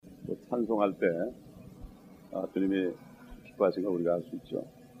찬송할 때 주님이 기뻐하신 걸 우리가 알 수 있죠.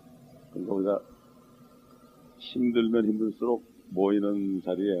 그러니까 우리가 힘들면 힘들수록 모이는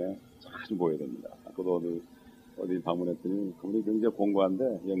자리에 자주 모여야 됩니다. 아까도 어디 방문했더니 그분이 굉장히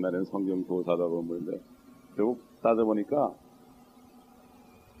공부한데 옛날에는 성경 교사다 보는데 결국 따져보니까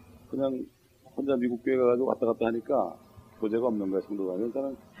그냥 혼자 미국 교회 가가지고 왔다 갔다 하니까 교재가 없는 거야. 성도가.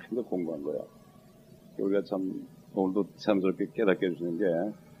 그러니까 굉장히 공부한 거야. 우리가 참 오늘도 참스럽게 깨닫게 해주시는 게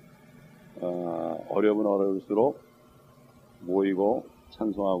어려우면 어려울수록 모이고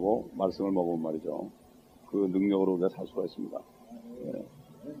찬송하고 말씀을 먹으면 말이죠. 그 능력으로 우리가 살 수가 있습니다. 네.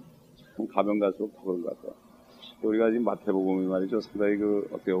 참 가면 갈수록 더 그런 것 같아요. 우리가 지금 마태복음이 말이죠. 상당히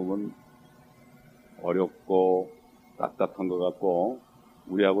어떻게 보면 어렵고 딱딱한 것 같고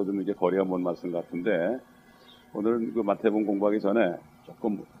우리하고 좀 이렇게 거리가 먼 말씀 같은데 오늘은 그 마태복음 공부하기 전에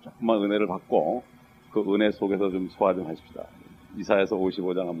조금만 은혜를 받고 그 은혜 속에서 좀 소화 좀 하십시다. 이사야서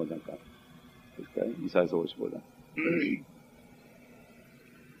 55장 한번 잠깐 볼까요? 이사야서 55장.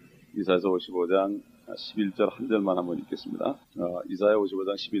 이사야서 55장 11절 한 절만 한번 읽겠습니다. 이사야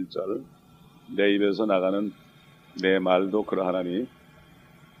 55장 11절. 내 입에서 나가는 내 말도 그러하나니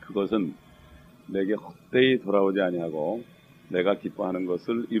그것은 내게 헛되이 돌아오지 아니하고 내가 기뻐하는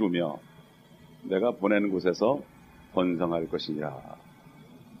것을 이루며 내가 보내는 곳에서 번성할 것이니라.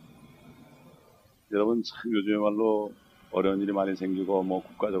 여러분 참 요즘에말로 어려운 일이 많이 생기고 뭐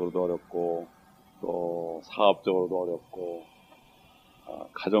국가적으로도 어렵고 또 사업적으로도 어렵고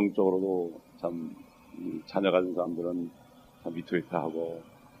가정적으로도 참 자녀 가진 사람들은 참 위태위태하고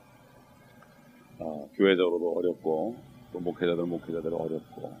교회적으로도 어렵고 또 목회자들은 목회자대로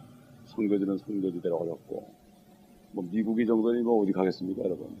어렵고 선교지는 선교지대로 어렵고 뭐 미국이 정도니 뭐 어디 가겠습니까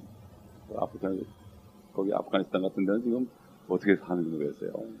여러분. 거기 아프가니스탄 같은 데는 지금 어떻게 사는지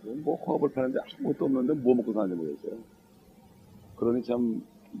모르겠어요. 뭐 허업을 파는데 아무것도 없는데 뭐 먹고 사는지 모르겠어요. 그러니 참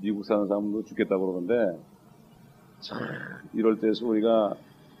미국 사는 사람도 죽겠다고 그러는데 참 이럴 때에서 우리가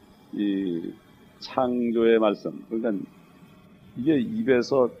이 창조의 말씀, 그러니까 이게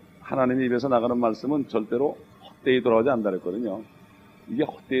하나님의 입에서 나가는 말씀은 절대로 헛되이 돌아오지 않는다 그랬거든요. 이게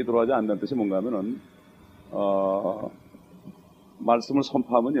헛되이 돌아오지 않는다는 뜻이 뭔가 하면은 말씀을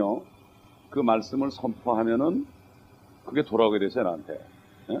선포하면요, 그 말씀을 선포하면은 그게 돌아오게 되죠, 나한테.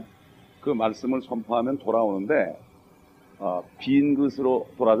 예? 그 말씀을 선포하면 돌아오는데 빈 것으로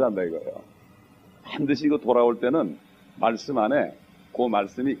돌아오지 않는다 이거예요. 반드시 이거 돌아올 때는 말씀 안에 그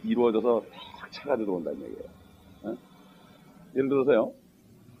말씀이 이루어져서 탁 차가 들어온다는 얘기예요. 예? 예를 들어서요.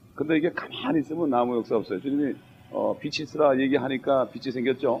 근데 이게 가만히 있으면 아무 역사 없어요. 주님이 빛이 있으라 얘기하니까 빛이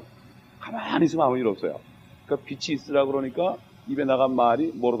생겼죠. 가만히 있으면 아무 일 없어요. 그러니까 빛이 있으라 그러니까 입에 나간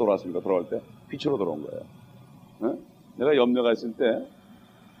말이 뭐로 돌아왔습니까? 돌아올 때 빛으로 돌아온 거예요. 예? 내가 염려가 있을 때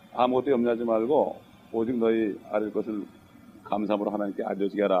아무것도 염려하지 말고 오직 너희 아릴 것을 감사함으로 하나님께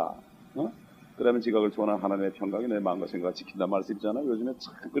알려지게 하라. 그러면 지각을 초월한 하나님의 평강이 내 마음과 생각을 지킨단 말씀 있잖아요. 요즘에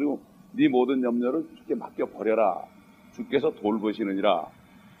참 그리고 네 모든 염려를 주께 맡겨버려라. 주께서 돌보시느니라.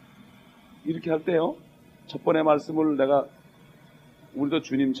 이렇게 할 때요. 첫 번째 말씀을 우리도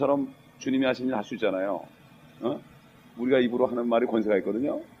주님처럼 주님이 하신 일 할 수 있잖아요. 우리가 입으로 하는 말이 권세가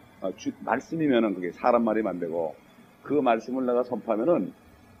있거든요. 말씀이면은 그게 사람 말이 안 되고 그 말씀을 내가 선포하면은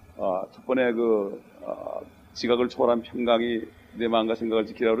첫 번에 지각을 초월한 평강이 내 마음과 생각을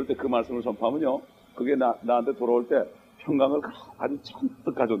지키라 그럴 때 그 말씀을 선포하면요. 그게 나한테 돌아올 때 평강을 아주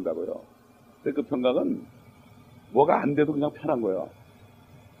잔뜩 가져온다고요. 근데 그 평강은 뭐가 안 돼도 그냥 편한 거예요.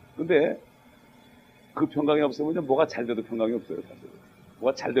 근데 그 평강이 없으면 뭐가 잘 돼도 평강이 없어요, 사실.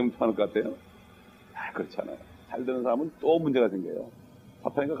 뭐가 잘 되면 편할 것 같아요? 그렇잖아요. 잘 되는 사람은 또 문제가 생겨요.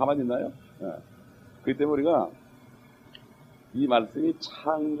 답하니까 가만히 있나요? 네. 그렇기 때문에 우리가 이 말씀이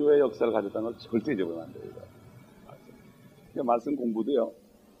창조의 역사를 가졌다는 걸 절대 잊어버리면 안 돼요. 그러니까 말씀 공부도요.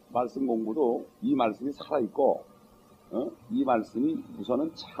 말씀 공부도 이 말씀이 살아있고 이 말씀이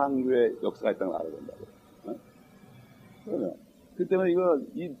우선은 창조의 역사가 있다는 걸 알아야 된다고요. 그러면 그 때문에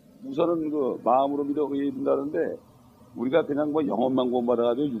우선은 마음으로 믿는다는데 우리가 그냥 뭐 영혼만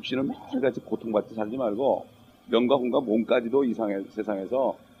구원받아가지고 육신을 매일같이 고통받지 살지 말고 영과 혼과 몸까지도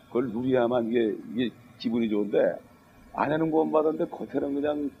세상에서 그걸 누려야만 이게 기분이 좋은데 안에는 구원받았는데 겉에는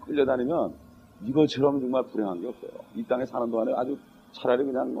그냥 끌려다니면 이것처럼 정말 불행한 게 없어요. 이 땅에 사는 동안에 아주 차라리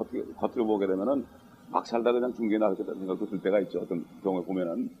그냥 어떻게 겉으로 보게 되면은 막 살다 그냥 중계에 나가겠다는 생각도 들 때가 있죠. 어떤 경우에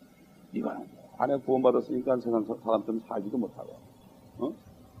보면은 이거는 안에 구원받았으니까 세상 사람들은 살지도 못하고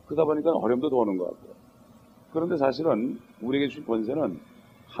그러다 보니까 어려움도 더 오는 것 같고요. 그런데 사실은 우리에게 주신 권세는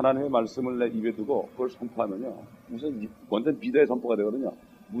하나님의 말씀을 내 입에 두고 그걸 선포하면요. 우선 먼저 믿어야 선포가 되거든요.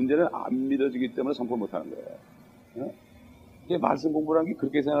 문제는 안 믿어지기 때문에 선포 못하는 거예요. 이게 말씀 공부라는 게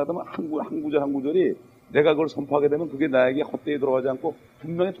그렇게 생각하면 한 구절 한 구절이 내가 그걸 선포하게 되면 그게 나에게 헛되이 돌아가지 않고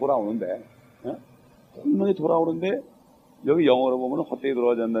분명히 돌아오는데, 분명히 돌아오는데, 여기 영어로 보면 헛되이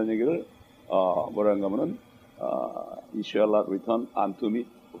돌아가지 않는다는 얘기를, 뭐라는가 하면은, it shall not return unto me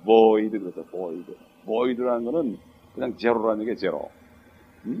void. 그래서 void. void라는 거는 그냥 제로라는 얘기예요, 제로.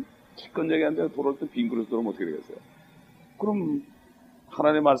 기껏 얘기하는데 돌아올 때 빈 그릇 돌아오면 어떻게 되겠어요? 그럼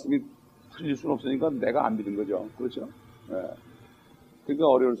하나님의 말씀이 틀릴 수는 없으니까 내가 안 믿은 거죠. 그렇죠? 예. 그러니까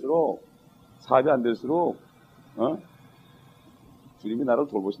어려울수록, 사업이 안 될수록, 주님이 나를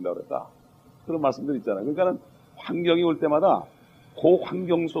돌보신다고 그랬다. 그런 말씀들 있잖아요. 그러니까는 환경이 올 때마다 그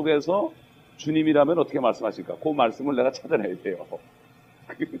환경 속에서 주님이라면 어떻게 말씀하실까? 그 말씀을 내가 찾아내야 돼요.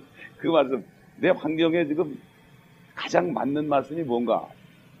 그 말씀, 내 환경에 지금 가장 맞는 말씀이 뭔가?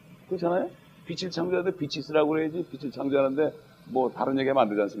 그렇잖아요? 빛을 창조하는데 빛이 있으라고 그래야지, 빛을 창조하는데 뭐 다른 얘기하면 안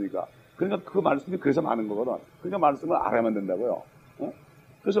되지 않습니까? 그러니까 그 말씀이 그래서 많은 거거든. 그러니까 말씀을 알아야만 된다고요.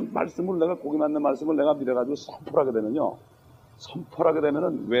 그래서 말씀을 내가, 거기 맞는 말씀을 내가 믿어가지고 선포하게 되면요. 선포하게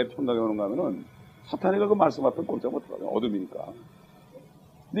되면은 왜 평강이 오는가 하면은 사탄이가 그 말씀 앞에 꼼짝 못하거든요. 어둠이니까.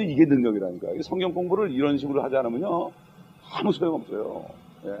 근데 이게 능력이라니까. 성경 공부를 이런 식으로 하지 않으면요. 아무 소용없어요.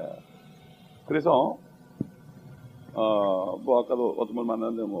 예. 그래서, 뭐 아까도 어떤 분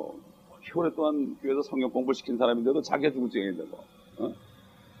만났는데 뭐, 오랫동안 교회에서 성경 공부를 시킨 사람인데도 자기가 죽을 지경인데 뭐,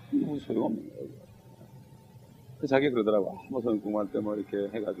 이거 소용없는 거예요. 자기가 그러더라고. 뭐 성경 공부할 때 뭐 이렇게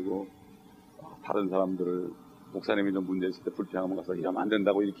해가지고, 다른 사람들을, 목사님이 좀 문제 있을 때 불평하면 가서 이러면 안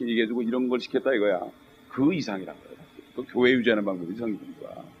된다고 이렇게 얘기해주고 이런 걸 시켰다 이거야. 그 이상이란 거예요. 그 교회 유지하는 방법이 성경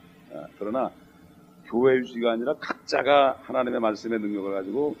공부야. 그러나, 교회 유지가 아니라 각자가 하나님의 말씀의 능력을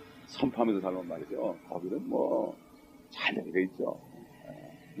가지고 선포하면서 살면 말이죠. 거기는 뭐, 잘 되게 돼 있죠.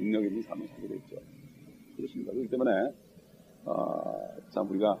 능력 있는 삶을 살게 돼 있죠. 그렇습니다. 그렇기 때문에, 참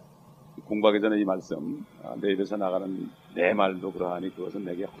우리가 공부하기 전에 이 말씀, 내 입에서 나가는 내 말도 그러하니 그것은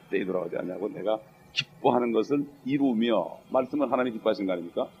내게 헛되이 돌아오지 않냐고 내가 기뻐하는 것을 이루며, 말씀은 하나님이 기뻐하시는 거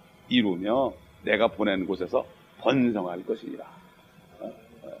아닙니까? 이루며 내가 보낸 곳에서 번성할 것이니라.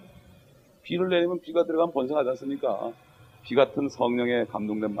 비를 내리면 비가 들어가면 번성하지 않습니까? 비 같은 성령에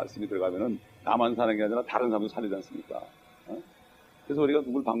감동된 말씀이 들어가면은 나만 사는 게 아니라 다른 사람도 살리지 않습니까? 그래서 우리가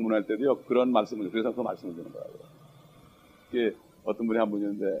누굴 방문할 때도요, 그런 말씀을, 그래서 그 말씀을 드리는 거라고요. 이게 어떤 분이 한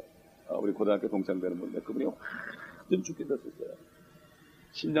분이었는데, 우리 고등학교 동창되는 분인데, 그분이 완전 죽게 됐었어요.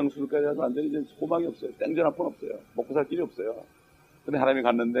 심장 수술까지 해도 안 되니 이제 소망이 없어요. 땡전 한 푼 없어요. 먹고 살 길이 없어요. 근데 하나님이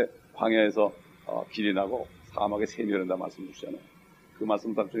갔는데, 광야에서 길이 나고 사막에 샘이 흐른다 말씀 주시잖아요. 그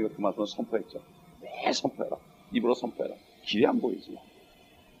말씀 딱 저희가 그 말씀을 선포했죠. 네, 선포해라. 입으로 선포해라. 길이 안 보이지.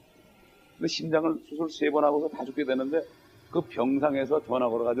 근데 심장을 수술 3번 하고서 다 죽게 되는데, 그 병상에서 전화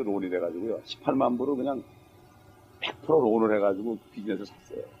걸어가지고 론이 돼가지고요. 18만 불을 그냥 100% 론을 해가지고 비즈니스를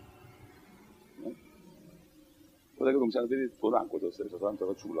샀어요. 고등학교 동창들이 돈을 안 꿔줬어요. 저 사람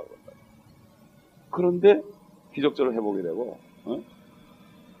저거 죽으려고 그런다. 그런데 기적적으로 회복이 되고,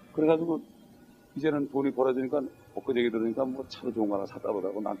 그래가지고 이제는 돈이 벌어지니까 엊그제 얘기 들으니까 뭐 차로 좋은 거 하나 샀다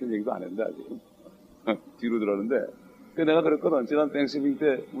그러고 나한테 얘기도 안 했는데 아직 뒤로 들었는데, 그 내가 그랬거든. 지난 땡스기빙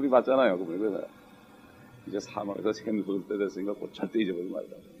때 우리 봤잖아요. 그분이. 그래서 이제 사막에서 샘 쏟을 때 됐으니까 곧 절대 잊어버리지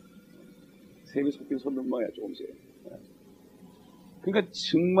말자. 샘이 쏟긴 쏟는 모양이야, 조금씩. 그러니까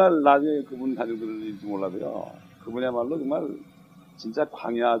정말 나중에 그분 가족들인지 몰라도요, 그분이야말로 정말 진짜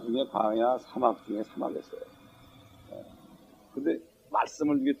광야 중에 광야, 사막 중에 사막이었어요. 근데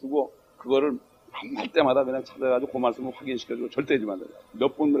말씀을 이게 두고 그거를 만날 때마다 그냥 찾아가지고 그 말씀을 확인시켜주고 절대 잊으면 안 돼요.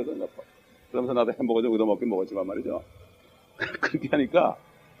 몇 번 그래서 몇 번. 그러면서 나도 햄버거 좀 얻어먹긴 먹었지만 말이죠. 그렇게 하니까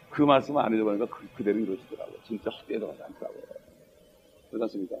그 말씀을 안 잊어버리니까 그대로 이루어지더라고요. 진짜 헛되이 들어가지 않더라고요. 그렇지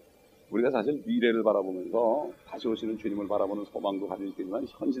않습니까? 우리가 사실 미래를 바라보면서 다시 오시는 주님을 바라보는 소망도 가지고 있겠지만,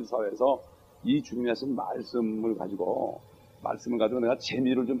 현실 사회에서 이 주님이 하신 말씀을 가지고 내가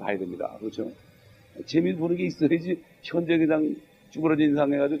재미를 좀 봐야 됩니다. 그렇죠? 재미 보는 게 있어야지 현재 그냥 쭈그러진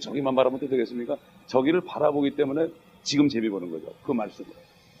인상 해가지고 저기만 바라보면 되겠습니까? 저기를 바라보기 때문에 지금 재미 보는 거죠. 그 말씀을.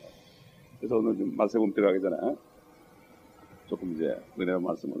 그래서 오늘 좀 말씀 들어가기 전에 조금 이제 은혜의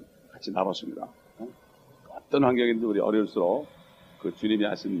말씀을 같이 나눴습니다. 어떤 환경인지 우리 어려울수록 그 주님이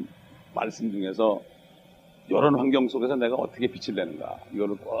하신 말씀 중에서 이런 환경 속에서 내가 어떻게 빛을 내는가,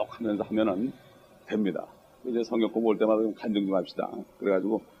 이거를 꼭 하면서 하면은 됩니다. 이제 성경 공부 올 때마다 좀 간증 좀 합시다.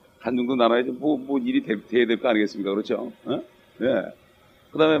 그래가지고 간증도 나눠야지 뭐 일이 돼야 될 거 아니겠습니까? 그렇죠? 네.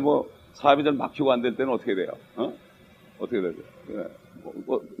 그 다음에 뭐 사업이 좀 막히고 안 될 때는 어떻게 돼요? 어떻게 되죠? 네.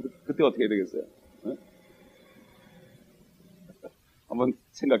 그때 어떻게 되겠어요? 한번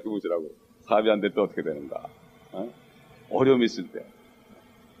생각해 보시라고. 사업이 안 될 때 어떻게 되는가? 어려움이 있을 때.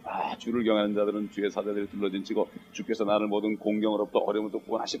 주를 경하는 자들은 주의 사자들이 둘러진 치고 주께서 나를 모든 공경으로부터 어려움을 또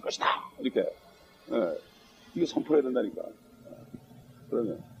구원하실 것이다. 이렇게. 이거 선포해야 된다니까.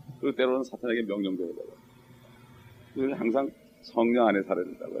 그러면. 그리고 때로는 사탄에게 명령도 해야 되고. 늘 항상 성령 안에 살아야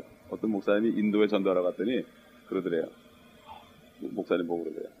된다고요. 어떤 목사님이 인도에 전도하러 갔더니 그러더래요. 목사님 보고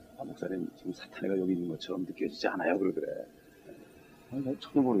그러더래요. 목사님 지금 사탄이가 여기 있는 것처럼 느껴지지 않아요? 그러더래. 난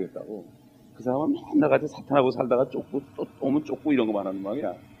전혀 모르겠다고. 그 사람은 맨날 같이 사탄하고 살다가 쫓고 또 오면 쫓고 이런 거만 하는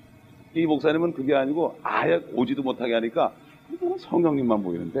모양이야. 이 목사님은 그게 아니고 아예 오지도 못하게 하니까 성령님만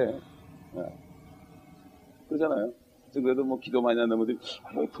보이는데, 그러잖아요. 그래도 뭐 기도 많이 한다면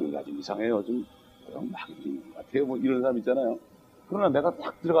풍이가 좀 이상해요. 좀 막 있는 것 같아요. 뭐 이런 사람 있잖아요. 그러나 내가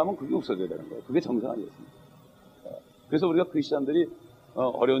딱 들어가면 그게 없어져야 되는 거예요. 그게 정상 아니겠습니까? 그래서 우리가 크리스찬들이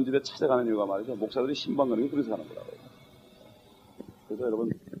어려운 집에 찾아가는 이유가 말이죠. 목사들이 신방 가는 게 그래서 하는 거라고요. 그래서 여러분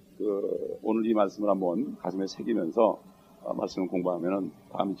오늘 이 말씀을 한번 가슴에 새기면서 말씀을 공부하면은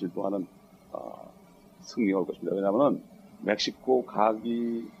다음 일주일 동안은 승리가 올 것입니다. 왜냐하면은 멕시코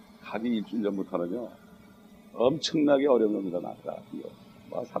가기 일주일 전부터는요 엄청나게 어려운 겁니다. 나가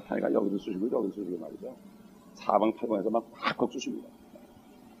사탄이가 여기도 쑤시고 여기도 쑤시고 말이죠. 사방팔방에서 막 팍팍 쑤십니다.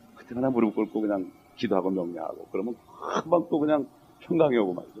 그때 그냥 무릎 꿇고 그냥 기도하고 명령하고 그러면 금방 또 그냥 평강이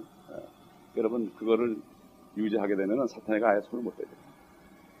오고 말이죠. 여러분 그거를 유지하게 되면은 사탄이가 아예 손을 못 대요.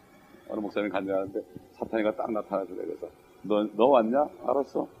 어느 목사님 간증하는데 사탄이가 딱 나타나서 그래서 너 왔냐?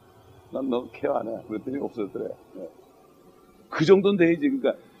 알았어. 난 너 케어 안 해. 그랬더니 없어졌더래. 그 정도는 돼야지.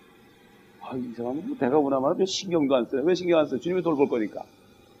 그러니까 이 사람은 뭐 내가 오나마나 별 신경도 안 써요. 왜 신경 안 써요? 주님이 돌볼 거니까.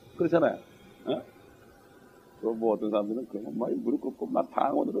 그렇잖아요. 뭐 어떤 사람들은 그냥 막 무릎 꿇고 막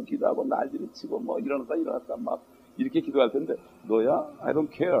방언으로 기도하고 난리를 치고 뭐 일어났다 막 이렇게 기도할 텐데 너야? I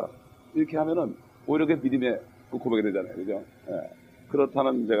don't care. 이렇게 하면은 오히려 그 믿음의 고백이 되잖아요. 그죠?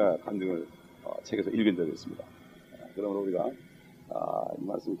 그렇다는 제가 간증을 책에서 읽은 적이 있습니다. 그러므로 우리가 이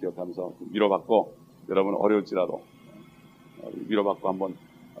말씀을 기억하면서 위로받고 여러분 어려울지라도 위로받고 한번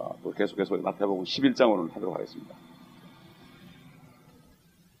또 계속해서 마태복음 11장 오늘 하도록 하겠습니다.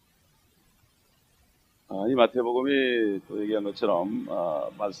 이 마태복음이 또 얘기한 것처럼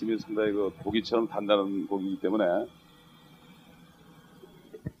말씀이 상당히 그 고기처럼 단단한 고기이기 때문에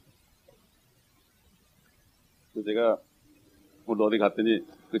제가 오늘 어디 갔더니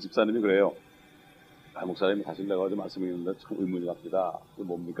그 집사님이 그래요. 목사님이 사실 내가 어제 말씀을 했는데 참 의문이 갑니다. 그게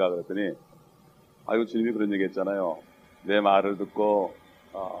뭡니까? 그랬더니 이거 주님이 그런 얘기 했잖아요. 내 말을 듣고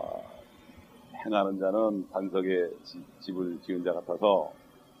행하는 자는 반석에 집을 지은 자 같아서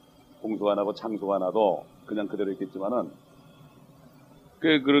홍수가 나고 창수가 나도 그냥 그대로 있겠지만은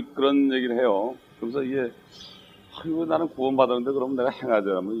그런 얘기를 해요. 그러면서 이게 나는 구원받았는데 그럼 내가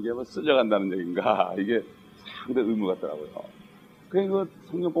행하자면 이게 뭐 쓸려간다는 얘기인가? 이게 상당히 의무 같더라고요. 그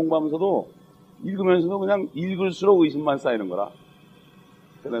성경 공부하면서도 읽으면서도 그냥 읽을수록 의심만 쌓이는 거라.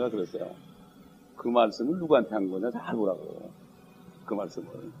 그래서 내가 그랬어요. 그 말씀을 누구한테 한 거냐? 잘 보라고. 그 말씀을.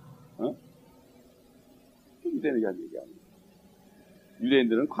 유대인에게 한 얘기 아니에요.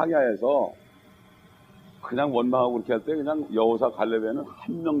 유대인들은 광야에서 그냥 원망하고 그렇게 할 때 그냥 여호사 갈렙에는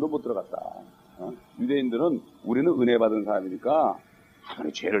한 명도 못 들어갔다. 유대인들은 우리는 은혜 받은 사람이니까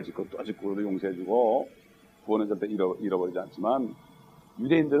아무리 죄를 짓고 또 짓고 용서해주고 구원은 절대 잃어버리지 않지만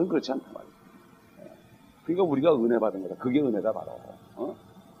유대인들은 그렇지 않단 말이에요. 그러니까 우리가 은혜 받은 거다. 그게 은혜다 바로.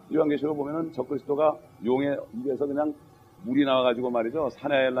 요한계시록 보면은 적그리스도가 용의 입에서 그냥 물이 나와가지고 말이죠.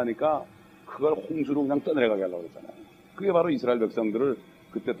 사내하려니까 그걸 홍수로 그냥 떠내려가게 하려고 그랬잖아요. 그게 바로 이스라엘 백성들을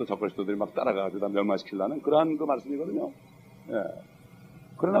그때 또 적그리스도들이 막 따라가가지고 다 멸망시키려는 그러한 그 말씀이거든요.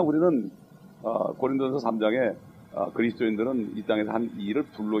 그러나 우리는 고린도전서 3장에 그리스도인들은 이 땅에서 한 일을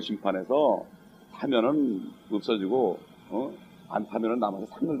불로 심판해서 하면은 없어지고 안 파면은 남아서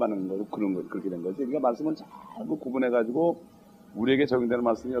상을 받는 거고 그런 거 그렇게 된 거지. 그러니까 말씀은 잘 구분해가지고 우리에게 적용되는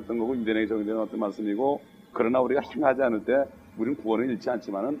말씀이 어떤 거고 유대인에게 적용되는 어떤 말씀이고 그러나 우리가 행하지 않을 때 우리는 구원을 잃지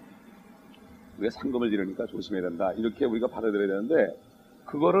않지만은 우리가 상금을 잃으니까 조심해야 된다. 이렇게 우리가 받아들여야 되는데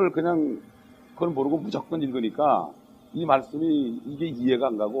그거를 그냥 그걸 모르고 무조건 읽으니까 이 말씀이 이게 이해가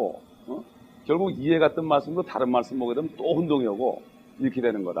안 가고 결국 이해 갔던 말씀도 다른 말씀 보게 되면 또 혼동이 오고 이렇게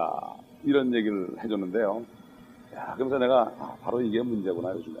되는 거다. 이런 얘기를 해줬는데요. 그러면서 내가 바로 이게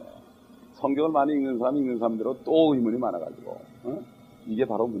문제구나 요즘에. 성경을 많이 읽는 사람대로 또 의문이 많아가지고 이게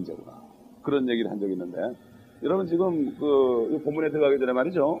바로 문제구나. 그런 얘기를 한 적이 있는데 여러분 지금 이 본문에 들어가기 전에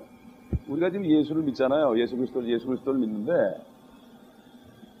말이죠. 우리가 지금 예수를 믿잖아요. 예수 그리스도를 믿는데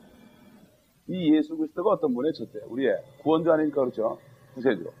이 예수 그리스도가 어떤 분의 첫째 우리의 구원주 아닙니까? 그렇죠?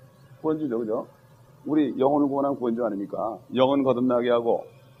 구세주 구원주죠. 그죠? 우리 영혼을 구원하는 구원주 아닙니까? 영혼 거듭나게 하고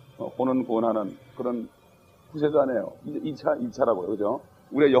혼은 구원하는 그런 구세주 아니에요. 2차라고요. 그죠?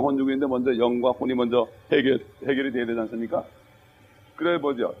 우리의 영혼 중인데 먼저 영과 혼이 먼저 해결이 돼야 되지 않습니까? 그래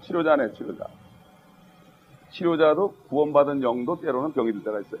보죠. 치료자네, 치료자. 치료자도 구원받은 영도 때로는 병이 들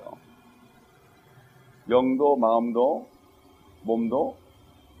때가 있어요. 영도, 마음도, 몸도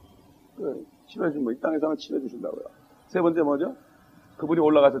치료해 주신 거, 이 땅에서는 치료해 주신다고요. 세 번째 뭐죠? 그분이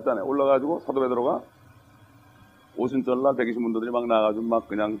올라가셨잖아요. 올라가지고 사도 베드로가 오순절날 120문도들이 막 나와가지고 막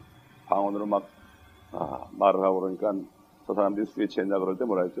그냥 방언으로 막 말을 하고 그러니까 저 사람들이 술에 취했냐 그럴 때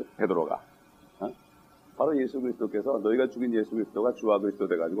뭐라 했죠? 베드로가 바로 예수 그리스도께서 너희가 죽인 예수 그리스도가 주와 그리스도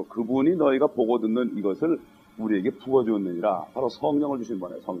돼가지고 그분이 너희가 보고 듣는 이것을 우리에게 부어주었느니라. 바로 성령을 주신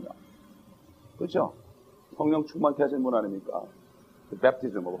분이에요. 성령. 그렇죠? 성령 충만케 하신 분 아닙니까? The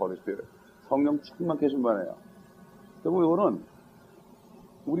baptism of Holy Spirit. 성령 충만케 하신 분이에요. 그리고 이거는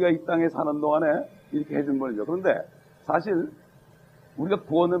우리가 이 땅에 사는 동안에 이렇게 해준 분이죠. 그런데 사실 우리가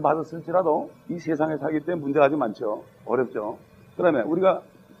구원을 받았을지라도 이 세상에 살기 때문에 문제가 아주 많죠. 어렵죠. 그 다음에 우리가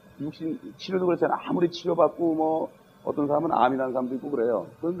육신 치료도 그렇잖아요. 아무리 치료받고 뭐 어떤 사람은 암이 난 사람도 있고 그래요.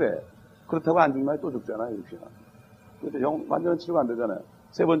 그런데 그렇다고 안 죽나요? 또 죽잖아요. 육신은. 그래서 완전한 치료가 안 되잖아요.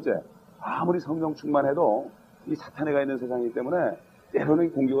 세 번째, 아무리 성령 충만해도 이 사탄에가 있는 세상이기 때문에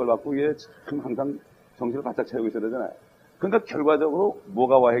때로는 공격을 받고 이게 참 항상 정신을 바짝 차리고 있어야 되잖아요. 그러니까 결과적으로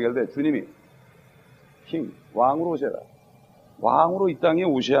뭐가 와 해결돼? 주님이 킹, 왕으로 오셔야 돼. 왕으로 이 땅에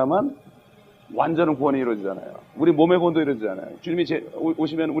오셔야만 완전한 구원이 이루어지잖아요. 우리 몸의 구원도 이루어지잖아요. 주님이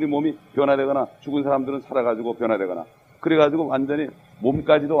오시면 우리 몸이 변화되거나 죽은 사람들은 살아가지고 변화되거나 그래가지고 완전히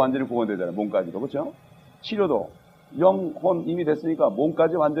몸까지도 완전히 구원되잖아요. 몸까지도. 그렇죠? 치료도 영혼 이미 됐으니까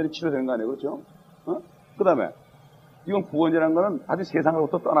몸까지 완전히 치료되는 거 아니에요. 그렇죠? 그 다음에 이건 구원이라는 거는 아주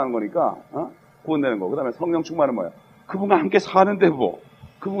세상으로부터 떠나는 거니까 구원되는 거. 그 다음에 성령 충만은 뭐예요? 그분과 함께 사는데 뭐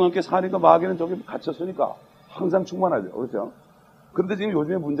그분과 함께 사니까 마귀는 저기 갇혔으니까 항상 충만하죠. 그렇죠? 그런데 지금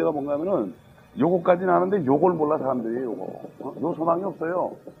요즘에 문제가 뭔가 하면은 요거까지는 아는데 요걸 몰라 사람들이 요거. 요 소망이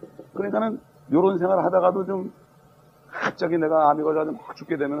없어요. 그러니까는 요런 생활을 하다가도 좀 갑자기 내가 암이 걸려서 막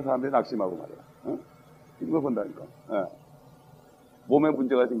죽게 되면 사람들이 낙심하고 말이야. 이걸 본다니까. 예. 몸에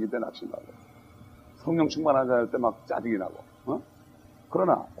문제가 생길 때 낙심하고 성령 충만하지 않을 때 막 짜증이 나고.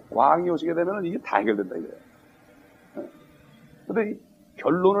 그러나 왕이 오시게 되면 이게 다 해결된다 이거예요. 근데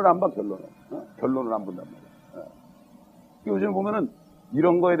결론을 안 봐, 결론을. 결론을 안 본단 말이야. 요즘 보면은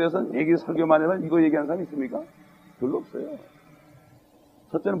이런 거에 대해서는 얘기 설교만 해서 이거 얘기하는 사람이 있습니까? 별로 없어요.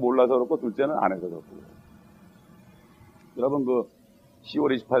 첫째는 몰라서 그렇고 둘째는 안 해서 그렇고. 여러분 그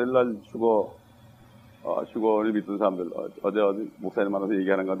 10월 28일 날 휴거를 믿던 사람들 어제 목사님 만나서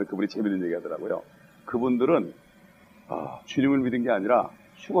얘기하는 건데 그분이 재밌는 얘기 하더라고요. 그분들은 주님을 믿은 게 아니라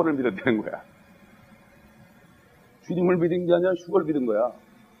휴거를 믿었다는 거야. 주님을 믿은 게 아니라 휴거를 믿은 거야.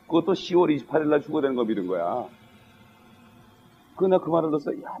 그것도 10월 28일 날 휴거되는 거 믿은 거야. 그나 그 말을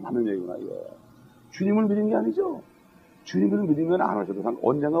들었어. 야, 맞는 얘기구나, 이거. 주님을 믿은 게 아니죠. 주님을 믿으면 안 오셔도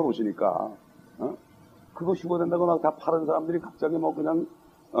언젠가 오시니까, 그거 휴거된다고 막 다 파는 사람들이 갑자기 뭐 그냥,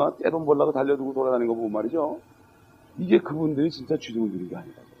 떼돈 벌라고 달려두고 돌아다니는 거 보면 말이죠. 이게 그분들이 진짜 주님을 믿은 게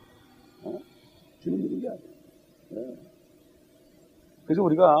아니라고. 주님 믿은 게 아니에요. 그래서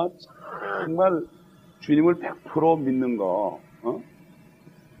우리가 정말 주님을 100% 믿는 거,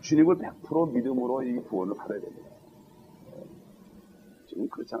 주님을 100% 믿음으로 이 구원을 받아야 됩니다. 지금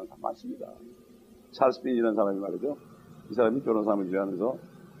그렇지 않은 사람 많습니다. 찰스 빈이라는 사람이 말이죠. 이 사람이 변호사를 일하면서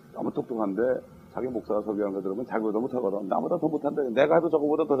너무 똑똑한데 자기 목사가 설교하는 거 들으면 자기보다 못하거든. 나보다 더 못한다. 내가 해도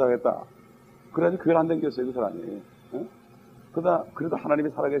저거보다 더 잘했다. 그래야지 그걸 안 당겼어요, 그 사람이. 그래도 하나님이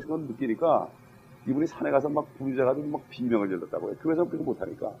살아계신 걸 느끼니까 이분이 산에 가서 막 부르져가지고 막 비명을 질렀다고 해요. 교회에서 그렇게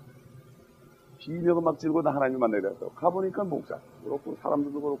못하니까. 비명을 막 질고 나 하나님을 만나게 됐다고. 가보니까 목사 그렇고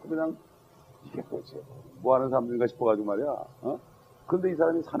사람들도 그렇고 그냥 이게 뭐지? 뭐 하는 사람들인가 싶어가지고 말이야. 그런데 이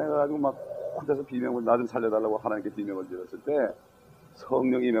사람이 산에 가가지고 막 혼자서 비명을 나 좀 살려달라고 하나님께 비명을 질렀을 때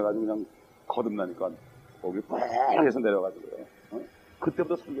성령이 임해가지고 그냥 거듭나니까 거기 뻔해서 내려가지고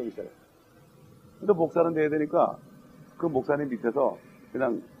그때부터 성경이 시작했어요. 근데 목사는 돼야 되니까 그 목사님 밑에서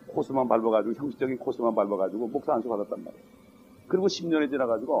그냥 코스만 밟아가지고 형식적인 코스만 밟아가지고 목사 안수 받았단 말이에요. 그리고 10년이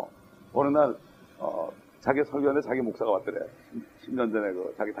지나가지고 어느 날 자기 설교하는데 자기 목사가 왔더래. 10년 전에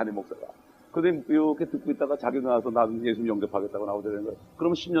그 자기 담임 목사가. 근데 이렇게 듣고 있다가 자기가 나와서 나도 예수님 영접하겠다고 나오더라는 거예요.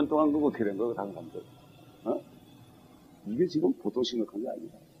 그러면 10년 동안 그거 어떻게 된 거예요? 다른 사람들. 이게 지금 보통 심각한 게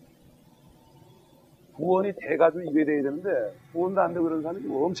아닙니다. 구원이 돼가지고 입에 돼야 되는데 구원도 안 되고 그런 사람이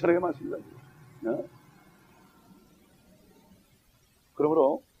엄청나게 많습니다.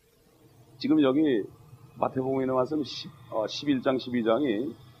 그러므로 지금 여기 마태복음에 있는 말씀 11장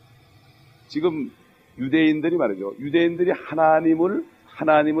 12장이 지금 유대인들이 말이죠. 유대인들이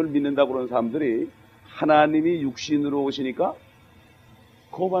하나님을 믿는다고 그러는 사람들이 하나님이 육신으로 오시니까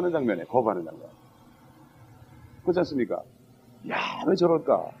거부하는 장면이에요. 거부하는 장면. 그렇지 않습니까? 야, 왜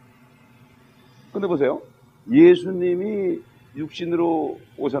저럴까? 근데 보세요. 예수님이 육신으로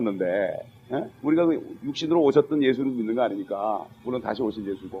오셨는데 우리가 그 육신으로 오셨던 예수를 믿는 거 아닙니까? 물론 다시 오신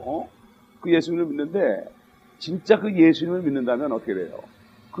예수고 그 예수님을 믿는데 진짜 그 예수님을 믿는다면 어떻게 돼요?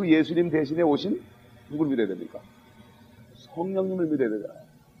 그 예수님 대신에 오신 누굴 믿어야 됩니까? 성령님을 믿어야 되잖아요.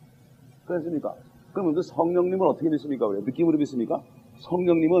 그렇습니까? 그러면 그 성령님을 어떻게 믿습니까? 그래? 느낌으로 믿습니까?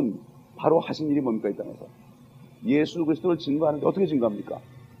 성령님은 바로 하신 일이 뭡니까? 이 땅에서 예수 그리스도를 증거하는데 어떻게 증거합니까?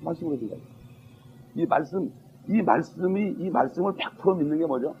 말씀으로 증거합니다. 이 말씀을 100% 믿는 게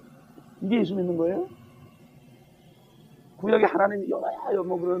뭐죠? 이게 예수 믿는 거예요? 구약에 하나님이 여봐야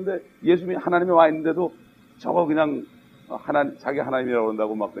뭐 그러는데 예수님이 하나님이 와 있는데도 저거 그냥 자기 하나님이라고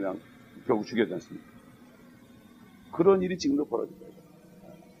한다고 막 그냥 결국 죽였지 않습니까? 그런 일이 지금도 벌어진 거예요.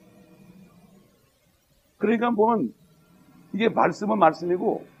 그러니까 보면 이게 말씀은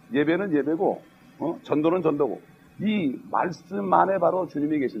말씀이고 예배는 예배고 전도는 전도고 이 말씀 안에 바로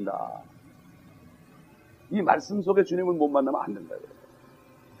주님이 계신다. 이 말씀 속에 주님을 못 만나면 안 된다.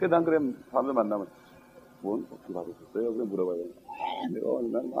 그래서 난 그래 사람들 만나면 뭔 어떻게 받으셨어요? 그래 물어봐야 돼. 내가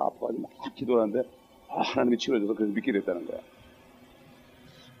난 아파가지고 막 기도하는데 하나님이 치료해줘서 그래서 믿게 됐다는 거야.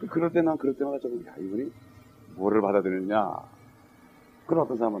 그럴 때 난 그럴 때마다 이분이 뭐를 받아들였냐? 그런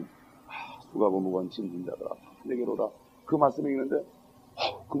어떤 사람은 수가 무거운 짐진자들아 내게로라 그 말씀이 있는데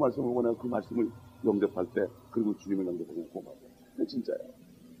그 말씀을 보고 내가 그 말씀을 영접할 때 그리고 주님을 영접하면 고마워요. 근데 진짜예요.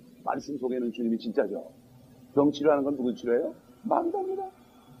 말씀 속에는 주님이 진짜죠. 병 치료하는 건 누구 치료예요? 마귀도 합니다.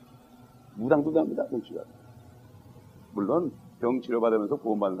 무당도 합니다. 병 치료. 물론 병 치료받으면서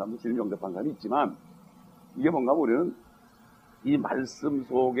구원받는 사람도 주님 영접한 사람이 있지만 이게 뭔가 우리는 이 말씀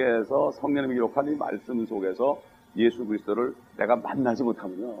속에서 성령님이 기록한 이 말씀 속에서 예수 그리스도를 내가 만나지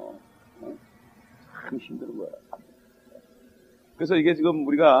못하면요 참 힘든 거예요. 그래서 이게 지금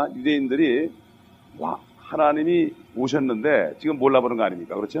우리가 유대인들이 하나님이 오셨는데 지금 몰라보는 거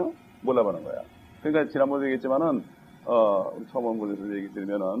아닙니까? 그렇죠? 몰라보는 거야. 그러니까 지난번에 얘기했지만은 처음 온 분에서 얘기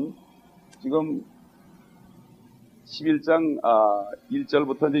드리면은 지금 11장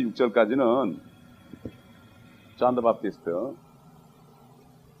 1절부터 이제 6절까지는 존 더 바프티스트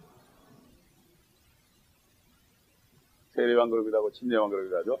세례요한 그룹이라고 하고 침례요한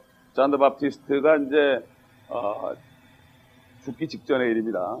그룹이라고 하죠. 존 더 바프티스트가 이제 죽기 직전의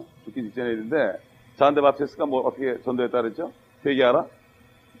일입니다. 죽기 직전의 일인데 존 더 바프티스트가 뭐 어떻게 전도했다 그랬죠? 회개하라.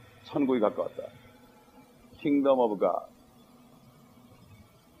 천국이 가까웠다. Kingdom of God.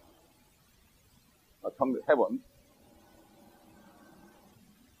 heaven.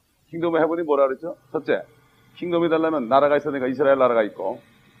 킹덤 오브 헤븐이 뭐라 그랬죠? 첫째, 킹덤이 되려면 나라가 있으니까 이스라엘 나라가 있고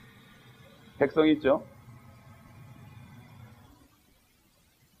백성이 있죠.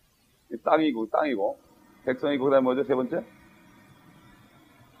 땅이고 백성이 있고 그다음에 뭐죠? 세 번째,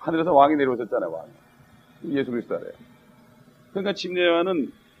 하늘에서 왕이 내려오셨잖아요. 왕. 예수 그리스도 아래요. 그러니까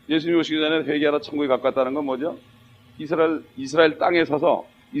침례요한은 예수님이 오시기 전에 회개하라 천국이 가깝다는 건 뭐죠? 이스라엘 땅에 서서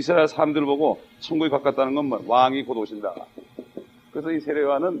이스라엘 사람들을 보고 천국이 가깝다는 건 뭐? 왕이 곧 오신다. 그래서 이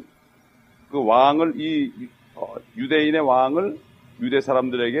세례요한은 그 왕을 유대인의 왕을 유대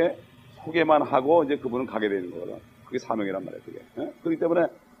사람들에게 소개만 하고 이제 그분은 가게 되는 거거든. 그게 사명이란 말이에요. 그게. 그렇기 때문에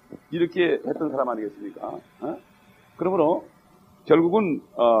이렇게 했던 사람 아니겠습니까? 그러므로 결국은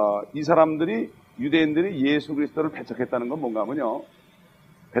이 사람들이 유대인들이 예수 그리스도를 배척했다는 건 뭔가 하면요.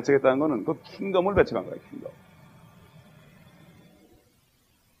 배척했다는 거는 그 킹덤을 배척한 거예요.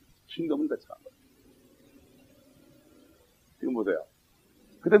 킹덤을 배척한 거예요. 지금 보세요.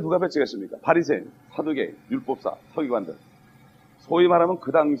 그때 누가 배척했습니까? 바리새인, 사두개인, 율법사, 서기관들. 소위 말하면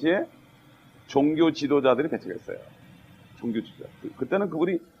그 당시에 종교 지도자들이 배척했어요. 종교 지도자. 그때는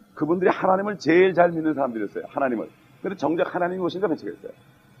그분들이 하나님을 제일 잘 믿는 사람들이었어요. 하나님을. 근데 정작 하나님이 오시니까 배척했어요.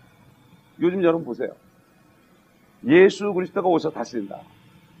 요즘 여러분 보세요. 예수 그리스도가 오셔서 다스린다.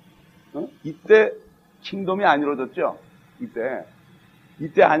 이때 킹덤이 안 이루어졌죠? 이때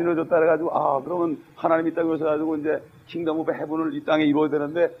안 이루어졌다 그래가지고 그러면 하나님이 이 땅에 오셔가지고 이제 킹덤 오브 헤븐을 이 땅에 이루어야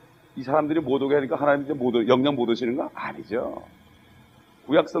되는데 이 사람들이 못 오게 하니까 하나님이 이제 영영 못 오시는가? 아니죠.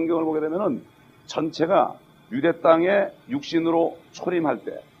 구약 성경을 보게 되면은 전체가 유대 땅에 육신으로 초림할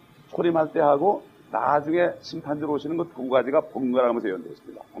때 하고 나중에 심판주로 오시는 것 두 가지가 번갈아가면서 예언되어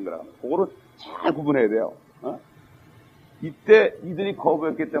있습니다. 번갈아가면서. 그거를 잘 구분해야 돼요. 이때 이들이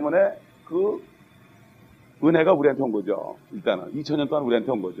거부했기 때문에 그 은혜가 우리한테 온 거죠. 일단은 2000년 동안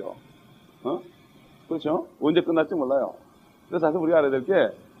우리한테 온 거죠. 그렇죠? 언제 끝날지 몰라요. 그래서 사실 우리가 알아야 될 게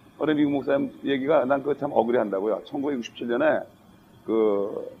어느 미국 목사님 얘기가 난 그거 참 억울해한다고요. 1967년에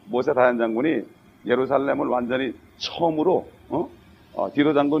그 모세 다한 장군이 예루살렘을 완전히 처음으로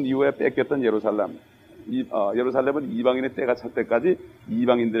디도 장군 이후에 뺏겼던 예루살렘. 예루살렘은 이방인의 때가 찰 때까지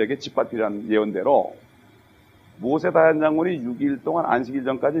이방인들에게 짓밟히라는 예언대로 모세 다한 장군이 6일 동안 안식일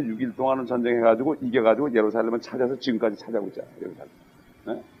전까지 6일 동안은 전쟁해가지고 이겨가지고 예루살렘을 찾아서 지금까지 찾아오고 있잖아요. 예루살렘.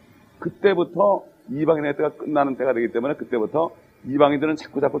 네? 그때부터 이방인의 때가 끝나는 때가 되기 때문에 그때부터 이방인들은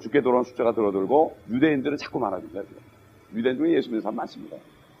자꾸 죽게 돌아오는 숫자가 줄어들고 유대인들은 자꾸 많아진다. 유대인 중에 예수 믿는 사람 많습니다.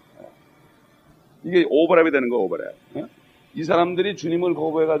 네. 이게 오버랩이 되는 거예요. 오버랩. 네? 이 사람들이 주님을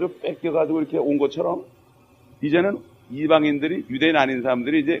거부해가지고 뺏겨가지고 이렇게 온 것처럼 이제는 이방인들이, 유대인 아닌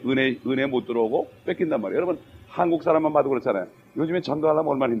사람들이 이제 은혜 못 들어오고 뺏긴단 말이에요. 여러분, 한국 사람만 봐도 그렇잖아요. 요즘에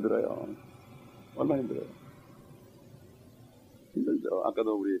전도하려면 얼마나 힘들어요. 얼마나 힘들어요. 힘들죠.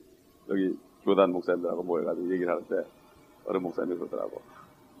 아까도 우리 여기 교단 목사님들하고 모여가지고 얘기를 할 때 어른 목사님이 그러더라고.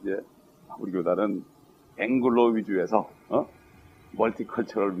 이제 우리 교단은 앵글로 위주에서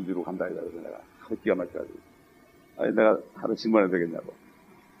멀티컬처럴 위주로 간다 이래서 내가 하루 기가 막혀가지고, 아니 내가 하루 질문해도 되겠냐고.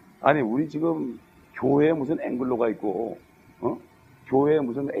 아니 우리 지금 교회에 무슨 앵글로가 있고 교회에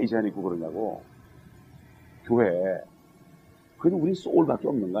무슨 에이시안이 있고 그러냐고. 교회 그래도 우리 소울밖에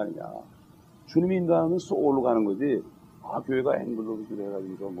없는 거 아니냐. 주님이 인도하는 소울로 가는 거지. 교회가 앵글로 위주로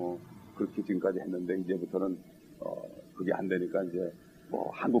해가지고 뭐 그렇게 지금까지 했는데 이제부터는 그게 안 되니까 이제 뭐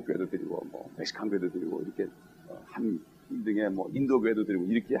한국 교회도 드리고 뭐 멕시칸 교회도 드리고 이렇게 한 등에 뭐 인도 교회도 드리고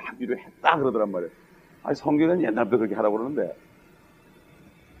이렇게 하기로 했다 그러더란 말이에요. 아니 성경은 옛날부터 그렇게 하라고 그러는데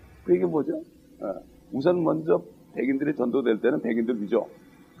그게 뭐죠? 우선 먼저 백인들이 전도될 때는 백인들 위죠.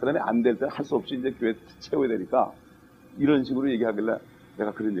 그 다음에 안 될 때는 할 수 없이 이제 교회 채워야 되니까 이런 식으로 얘기하길래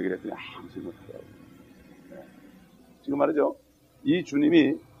내가 그런 얘기를 했더니 아무 질문 못하더라고요. 지금 말이죠. 이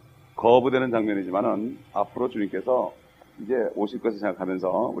주님이 거부되는 장면이지만은 앞으로 주님께서 이제 오실 것을 생각하면서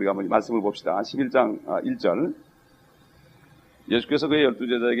우리가 한번 말씀을 봅시다. 11장 1절. 예수께서 그의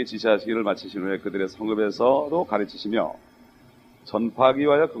 12제자에게 지시하시기를 마치신 후에 그들의 성읍에서도 가르치시며 전파하기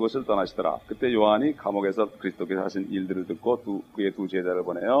위하여 그곳을 떠나시더라. 그때 요한이 감옥에서 그리스도께서 하신 일들을 듣고 그의 두 제자를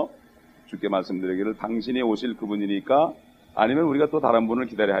보내어 주께 말씀드리기를 당신이 오실 그분이니까 아니면 우리가 또 다른 분을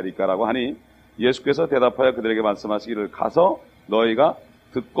기다려야 하리까라고 하니 예수께서 대답하여 그들에게 말씀하시기를 가서 너희가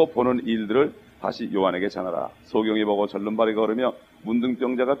듣고 보는 일들을 다시 요한에게 전하라. 소경이 보고 절름발이 걸으며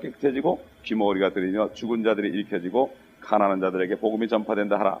문둥병자가 깨끗해지고 귀머거리가 들리며 죽은 자들이 일으켜지고 가난한 자들에게 복음이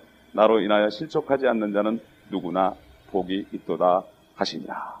전파된다 하라. 나로 인하여 실족하지 않는 자는 누구나 복이 있도다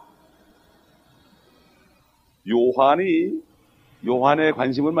하시니라. 요한의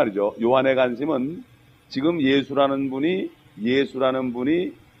관심은 말이죠. 요한의 관심은 지금 예수라는 분이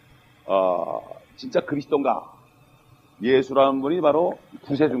진짜 그리스도인가? 예수라는 분이 바로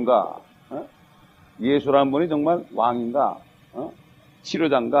구세주인가? 예수라는 분이 정말 왕인가?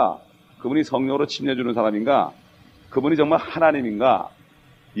 치료자인가? 그분이 성령으로 침례주는 사람인가? 그분이 정말 하나님인가?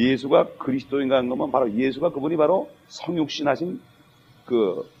 예수가 그리스도인가 하는 것만 바로 예수가 그분이 바로 성육신하신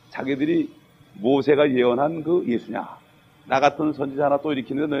그 자기들이 모세가 예언한 그 예수냐? 나 같은 선지자 하나 또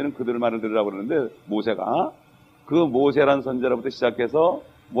일으키는데 너희는 그들 말을 들으라고 그러는데 모세가 그 모세란 선지자로부터 시작해서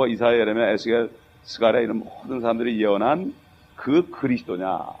뭐 이사야, 예레미야, 에스겔, 스가랴 이런 모든 사람들이 예언한 그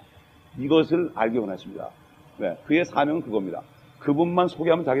그리스도냐? 이것을 알기 원하십니다. 네, 그의 사명은 그겁니다. 그분만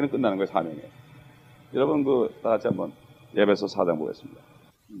소개하면 자기는 끝나는 거예요, 사명이. 여러분 다 같이 한번 에베소 4장 보겠습니다.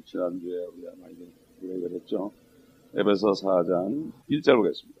 지난주에 우리가 많이 얘기를 했죠. 에베소 4장 1절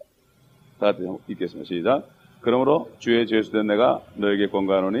보겠습니다. 다 같이 읽겠습니다. 시작. 그러므로 주의 제수된 내가 너에게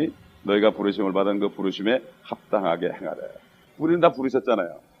권고하노니 너희가 부르심을 받은 그 부르심에 합당하게 행하래. 우리는 다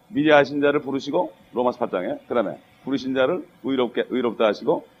부르셨잖아요. 미리 하신 자를 부르시고 로마서 8장에 그 다음에 부르신 자를 의롭다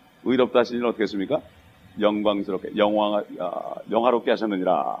하시고 의롭다 하신 일은 어떻게 했습니까? 영광스럽게 영화롭게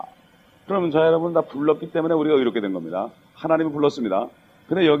하셨느니라. 그러면 저 여러분 다 불렀기 때문에 우리가 의롭게 된 겁니다. 하나님이 불렀습니다.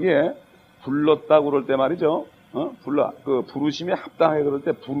 근데 여기에 불렀다고 그럴 때 말이죠. 그 부르심에 합당하게 그럴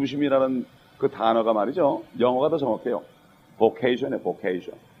때 부르심이라는 그 단어가 말이죠. 영어가 더 정확해요. vocation이에요,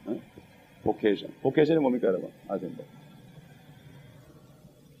 vocation. vocation. vocation이 뭡니까, 여러분? 아십니까?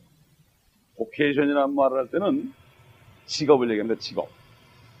 vocation이라는 말을 할 때는 직업을 얘기합니다, 직업.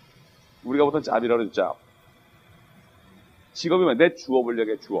 우리가 보통 잡이라고 하죠, 잡. 직업이 뭐야? 내 주업을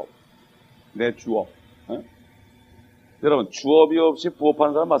얘기해, 주업. 내 주업. 여러분, 주업이 없이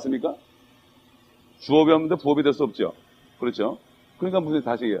부업하는 사람 맞습니까? 주업이 없는데 부업이 될 수 없죠. 그렇죠? 그러니까 무슨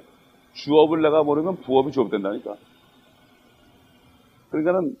다시 얘기해요. 주업을 내가 모르면 부업이 주업된다니까.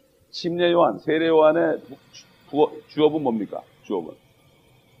 그러니까는 침례 요한, 세례 요한의 주업은 뭡니까? 주업은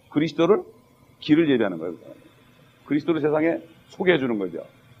그리스도를 길을 예비하는 거예요. 그리스도를 세상에 소개해 주는 거죠.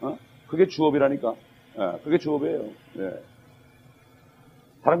 그게 주업이라니까. 그게 주업이에요. 네.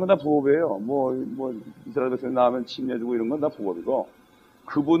 다른 건 다 부업이에요. 이스라엘 백성이 나오면 침례 주고 이런 건 다 부업이고,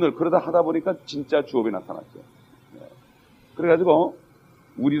 그분을 그러다 하다 보니까 진짜 주업이 나타났죠. 네. 그래가지고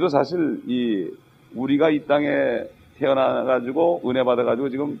우리도 사실 우리가 이 땅에 태어나가지고 은혜 받아가지고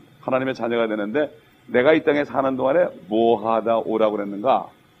지금 하나님의 자녀가 되는데 내가 이 땅에 사는 동안에 뭐 하다 오라고 그랬는가?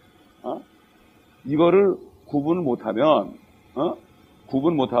 이거를 구분을 못하면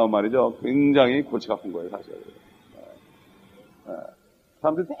말이죠. 굉장히 골치가 아픈 거예요, 사실.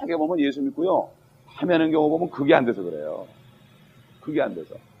 사람들이 되게 보면 예수 믿고요. 하면은 경우 보면 그게 안 돼서 그래요. 그게 안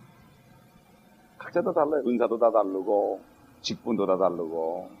돼서. 각자 다 달라요. 은사도 다 다르고, 직분도 다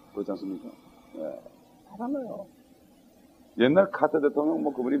다르고, 그렇지 않습니까? 예, 다 달라요. 옛날 카터 대통령,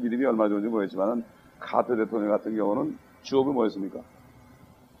 뭐 그분이 믿음이 얼마 좋은지 모르겠지만은, 카터 대통령 같은 경우는 주업이 뭐였습니까?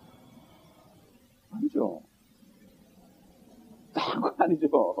 아니죠. 딴 거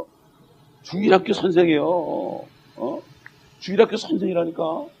아니죠. 주일학교 선생이요. 주일학교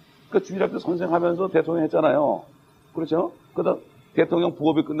선생이라니까. 그 주일학교 선생 하면서 대통령 했잖아요. 그렇죠? 그러다 대통령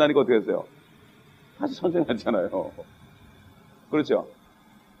부업이 끝나니까 어떻게 했어요? 다시 선생 했잖아요. 그렇죠?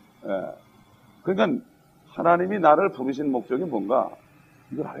 예. 그러니까 하나님이 나를 부르신 목적이 뭔가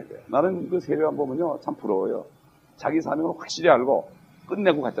이걸 알아야 돼요. 나는 그 세례요한 보면요 참 부러워요. 자기 사명을 확실히 알고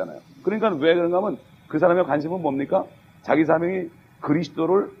끝내고 갔잖아요. 그러니까 왜 그런가 하면 그 사람의 관심은 뭡니까? 자기 사명이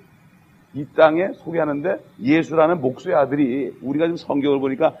그리스도를 이 땅에 소개하는데 예수라는 목수의 아들이, 우리가 지금 성경을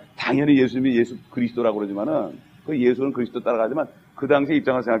보니까 당연히 예수님이 예수 그리스도라고 그러지만은 그 예수는 그리스도 따라가지만 그 당시의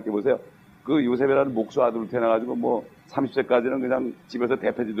입장을 생각해 보세요. 그 요셉이라는 목수 아들로 태어나가지고 뭐 30세까지는 그냥 집에서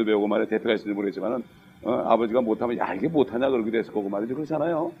대패지도 배우고 말이야. 대패가 있을지 모르겠지만은 아버지가 못하면 야 이게 못하냐 그러기도 했을 거고 말이죠.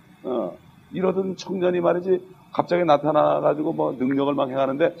 그렇잖아요. 이러던 청년이 말이지 갑자기 나타나가지고 뭐 능력을 막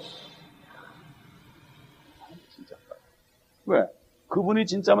행하는데 진짜 왜? 그분이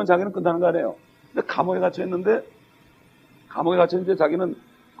진짜면 자기는 끝나는 거 아니에요. 근데 감옥에 갇혀있는데, 감옥에 갇혀있는데 자기는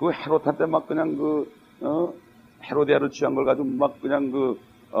그 헤롯한테 막 그냥 헤로디아를 취한 걸 가지고 막 그냥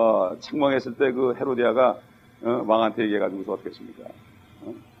책망했을 때 그 헤로디아가, 왕한테 얘기해가지고서 어떻게 했습니까?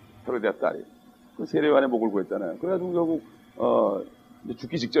 헤로디아 딸이. 그 세례요한의 목을 구했잖아요. 그래가지고 결국, 이제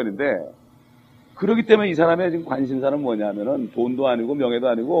죽기 직전인데, 그러기 때문에 이 사람의 지금 관심사는 뭐냐면은 돈도 아니고 명예도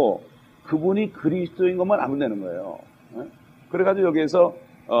아니고 그분이 그리스도인 것만 알면 되는 거예요. 그래가지고 여기에서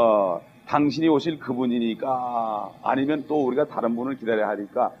당신이 오실 그분이니까 아니면 또 우리가 다른 분을 기다려야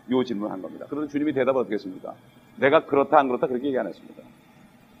하니까 이 질문을 한 겁니다. 그런데 주님이 대답을 어떻게 했습니까? 내가 그렇다 안 그렇다 그렇게 얘기 안 했습니다.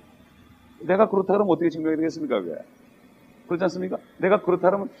 내가 그렇다 그러면 어떻게 증명이 되겠습니까? 그게? 그렇지 않습니까? 내가 그렇다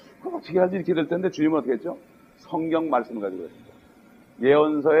그러면 그럼 어떻게 하지 이렇게 될 텐데 주님은 어떻게 했죠? 성경 말씀을 가지고 했습니다.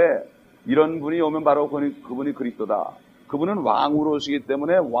 예언서에 이런 분이 오면 바로 그분이 그리스도다. 그분은 왕으로 오시기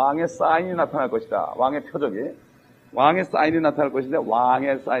때문에 왕의 사인이 나타날 것이다. 왕의 표적이. 왕의 사인이 나타날 것인데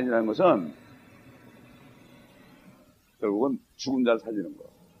왕의 사인이라는 것은 결국은 죽은 자를 살리는 거,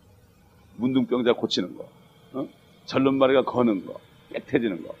 문둥병자 고치는 거, 절름발이가 거는 거,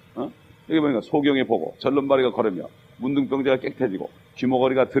 깨끗해지는 거. 여기 보니까 소경이 보고 절름발이가 걸으며 문둥병자가 깨끗해지고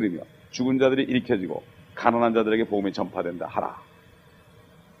귀머거리가 들으며 죽은 자들이 일으켜지고 가난한 자들에게 복음이 전파된다 하라.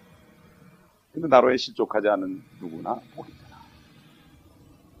 근데 나로에 실족하지 않은 누구나 복이 있다.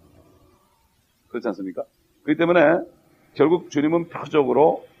 그렇지 않습니까? 그렇기 때문에 결국 주님은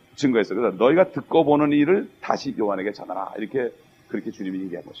표적으로 증거했어요. 그래서 너희가 듣고 보는 일을 다시 요한에게 전하라. 그렇게 주님이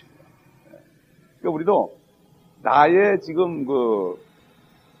얘기한 것입니다. 그러니까 우리도 나의 지금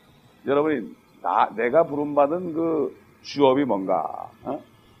여러분이 내가 부름받은 주업이 뭔가,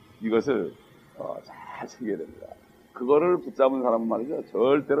 이것을 잘 새겨야 됩니다. 그거를 붙잡은 사람은 말이죠.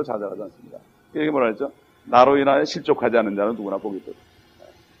 절대로 좌절하지 않습니다. 이게 뭐라 했죠? 나로 인하여 실족하지 않는 자는 누구나 복이 있다.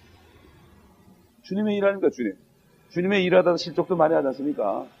 주님의 일하니까 주님의 일하다가 실족도 많이 하지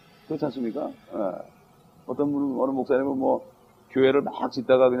않습니까? 그렇지 않습니까? 어떤 분은, 어느 목사님은 교회를 막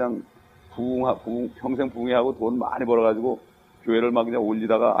짓다가 그냥 평생 부흥하고 돈 많이 벌어가지고 교회를 막 그냥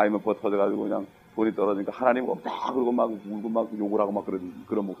올리다가 IMF가 터져가지고 그냥 돈이 떨어지니까 하나님 없다 그러고 막 울고 막 욕을 하고 막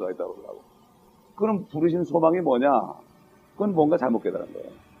그런 목사가 있다고 그러더라고. 그럼 부르신 소망이 뭐냐? 그건 뭔가 잘못 깨달은 거예요.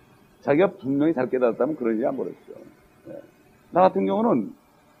 자기가 분명히 잘 깨달았다면 그런 일이 안 벌어지죠. 나 같은 경우는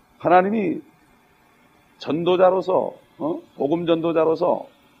하나님이 전도자로서, 복음 전도자로서,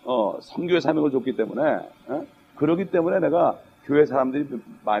 선교의 사명을 줬기 때문에, 그러기 때문에 내가 교회 사람들이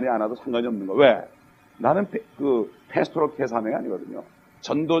많이 안 와도 상관이 없는 거야. 왜? 나는 패스토럴 케어 사명이 아니거든요.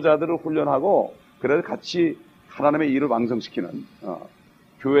 전도자들을 훈련하고, 그래서 같이 하나님의 일을 왕성시키는,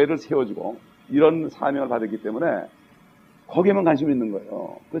 교회를 세워주고, 이런 사명을 받았기 때문에, 거기에만 관심이 있는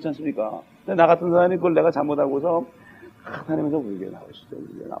거예요. 그렇지 않습니까? 근데 나 같은 사람이 그걸 내가 잘못 알고서, 하나님에서 우리에게 나오시죠.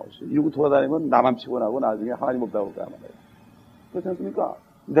 이러고 돌아다니면 나만 피곤하고 나중에 하나님 없다고 그럴까 말이에요. 그렇지 않습니까?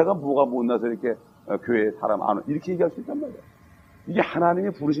 내가 뭐가 못나서 이렇게 교회에 사람 안 와. 이렇게 얘기할 수 있단 말이에요. 이게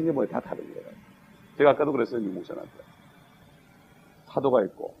하나님이 부르신 게 뭐예요? 다 다른 거예요. 제가 아까도 그랬어요. 유목사한테. 사도가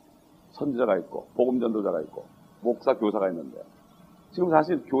있고, 선지자가 있고, 복음전도자가 있고, 목사, 교사가 있는데, 지금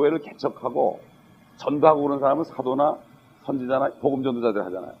사실 교회를 개척하고, 전도하고 그런 사람은 사도나 선지자나 복음전도자들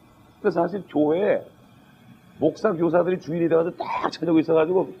하잖아요. 그래서 사실 교회에 목사, 교사들이 주인이 돼가지고 딱 차지고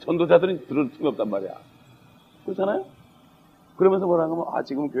있어가지고 전도자들이 들을 틈이 없단 말이야. 그렇잖아요? 그러면서 뭐라고 하면,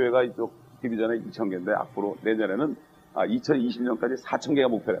 지금 교회가 이쪽 디비전에 2,000개인데 앞으로 내년에는 2020년까지 4,000개가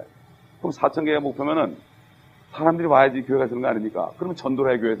목표래. 그럼 4,000개가 목표면은 사람들이 와야지 교회가 되는 거 아닙니까? 그러면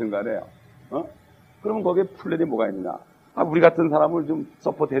전도를 해야 교회가 되는 거 아니에요? 그러면 거기에 플랜이 뭐가 있느냐? 우리 같은 사람을 좀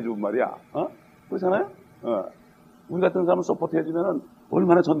서포트 해주면 말이야. 그렇잖아요? 우리 같은 사람을 서포트 해주면은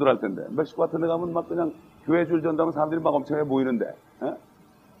얼마나 전도를 할 텐데. 멕시코 같은 데 가면 막 그냥 교회 줄 전도하면 사람들이 막 엄청나게 모이는데.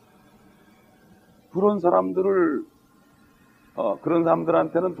 그런 사람들을, 그런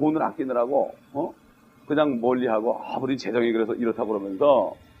사람들한테는 돈을 아끼느라고, 그냥 멀리 하고, 우리 재정이 그래서 이렇다고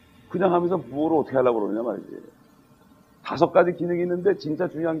그러면서, 그냥 하면서 뭘 어떻게 하려고 그러느냐 말이지. 5가지 기능이 있는데, 진짜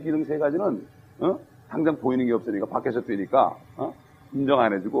중요한 기능 3가지는, 당장 보이는 게 없으니까, 밖에서 뛰니까, 인정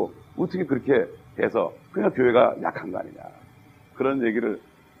안 해주고, 어떻게 그렇게 해서, 그냥 교회가 약한 거 아니냐. 그런 얘기를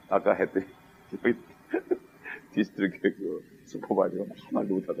아까 했더니, 디스트릭트 그 슈퍼바이저가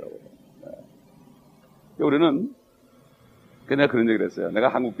말도 못하더라고요. 우리는 그냥 그런 얘기를 했어요. 내가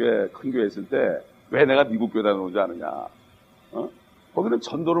한국교회 큰 교회 있을 때 왜 내가 미국 교회 다녀오지 않느냐. 거기는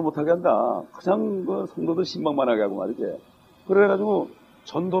전도를 못하게 한다. 그냥 그 성도들 신방만하게 하고 말이지. 그래가지고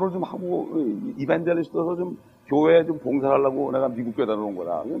전도를 좀 하고 이벤젤리스트로서 좀 교회에 좀 봉사를 하려고 내가 미국 교회 다녀온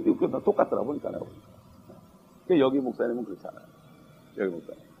거다. 미국 교회 똑같더라 보니까 내가 보니까. 그러니까 여기 목사님은 그렇지 않아요. 여기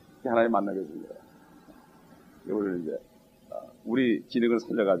목사님. 하나님 만나게 해준 거예요. 우리는 이제 우리 기능을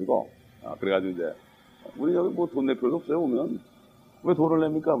살려가지고 그래가지고 이제 우리 여기 뭐 돈 낼 필요도 없어요. 오면 왜 돈을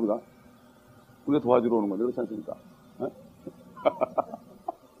냅니까 우리가 도와주러 오는 건데 그렇지 않습니까?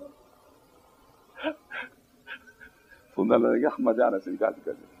 돈 달라는 게 한마디 안 했으니까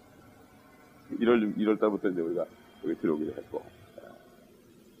아직까지 1월 달부터 이제 우리가 여기 들어오기로 했고.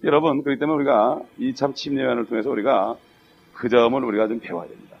 여러분 그렇기 때문에 우리가 이 참 침례회를 통해서 우리가 그 점을 우리가 좀 배워야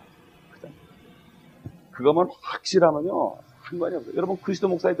됩니다. 그거만 확실하면요 상관이 없어요. 여러분 그리스도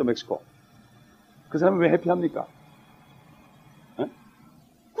목사 있죠 멕시코. 그 사람이 왜 해피합니까?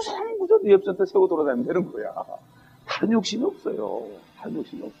 그 사람은 그저 립센터 세고 돌아다니면 되는 거야. 다른 욕심이 없어요. 다른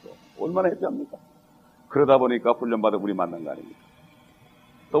욕심이 없어. 얼마나 해피합니까? 그러다 보니까 훈련받아 우리 만난 거 아닙니까?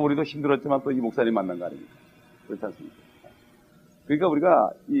 또 우리도 힘들었지만 또 이 목사님 만난 거 아닙니까? 그렇지 않습니까? 그러니까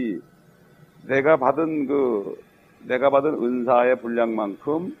우리가 내가 받은 은사의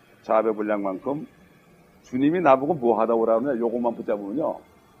분량만큼 자업의 분량만큼 주님이 나보고 뭐 하다 오라면 요것만 붙잡으면요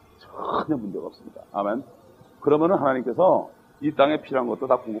전혀 문제가 없습니다. 아멘. 그러면은 하나님께서 이 땅에 필요한 것도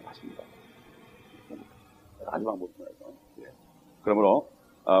다 공급하십니다. 마지막 부분에서. 그러므로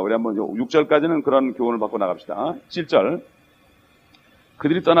우리 한번 6절까지는 그런 교훈을 받고 나갑시다. 7절.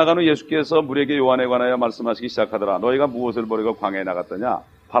 그들이 떠나간 후 예수께서 물에게 요한에 관하여 말씀하시기 시작하더라. 너희가 무엇을 버리고 광야에 나갔더냐?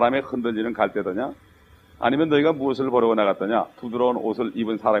 바람에 흔들리는 갈대더냐? 아니면 너희가 무엇을 버리고 나갔더냐? 부드러운 옷을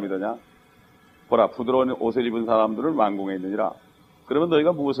입은 사람이더냐? 보라, 부드러운 옷을 입은 사람들은 왕궁에 있느니라. 그러면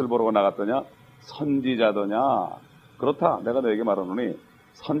너희가 무엇을 버리고 나갔더냐? 선지자더냐? 그렇다. 내가 너에게 말하노니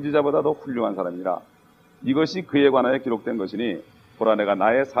선지자보다 더 훌륭한 사람이라. 이것이 그에 관하여 기록된 것이니 보라, 내가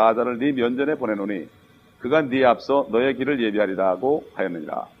나의 사자를 네 면전에 보내노니 그가 네 앞서 너의 길을 예비하리라 하고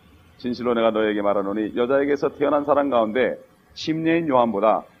하였느니라. 진실로 내가 너에게 말하노니 여자에게서 태어난 사람 가운데 침례인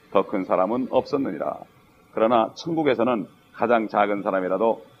요한보다 더 큰 사람은 없었느니라. 그러나 천국에서는 가장 작은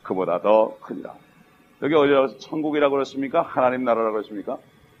사람이라도 그보다 더 크니라. 여기 어디라고 천국이라고 그랬습니까? 하나님 나라라고 그랬습니까?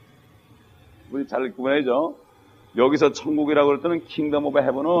 우리 잘 구분해야죠. 여기서 천국이라고 그럴 때는 킹덤 오브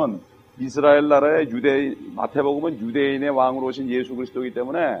헤븐은 이스라엘 나라의 마태복음은 유대인의 왕으로 오신 예수 그리스도이기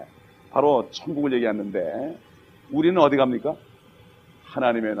때문에 바로 천국을 얘기하는데 우리는 어디 갑니까?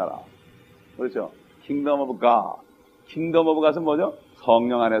 하나님의 나라. 그렇죠? 킹덤 오브 갓. 킹덤 오브 갓은 뭐죠?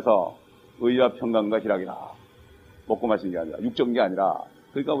 성령 안에서 의와 평강과 희락이라. 먹고 마시는 게 아니라 육적인 게 아니라.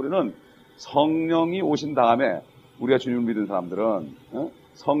 그러니까 우리는 성령이 오신 다음에 우리가 주님을 믿은 사람들은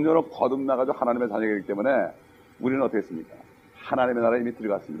성령으로 거듭나가지고 하나님의 자녀가 되기 때문에 우리는 어떻게 했습니까? 하나님의 나라에 이미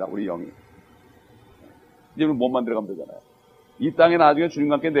들어갔습니다. 우리 영이. 이제 우리 몸만 들어가면 되잖아요. 이 땅에 나중에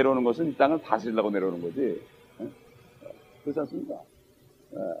주님과 함께 내려오는 것은 이 땅을 다스리려고 내려오는 거지. 그렇지 않습니까?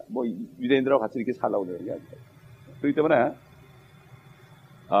 뭐 유대인들하고 같이 이렇게 살라고 내려오는 게 아니에요. 그렇기 때문에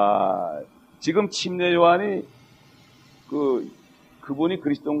지금 침례 요한이 그분이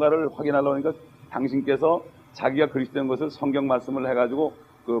그리스도인가를 확인하려고 하니까 당신께서 자기가 그리스도인 것을 성경 말씀을 해가지고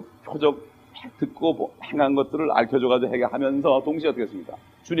그 표적 듣고 행한 것들을 알려줘가지고 하면서 동시에 어떻게 했습니까?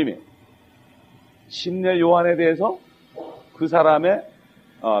 주님이 침례 요한에 대해서 그 사람의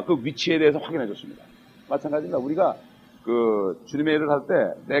그 위치에 대해서 확인해 줬습니다. 마찬가지입니다. 우리가 그 주님의 일을 할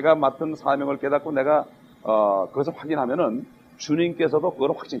때 내가 맡은 사명을 깨닫고 내가 그것을 확인하면은 주님께서도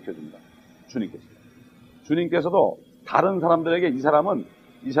그걸 확증시켜 줍니다. 주님께서도 다른 사람들에게 이 사람은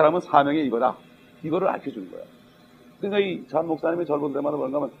사명이 이거다. 이거를 알려주는 거예요. 그러니까 이 전 목사님이 저를 볼 때마다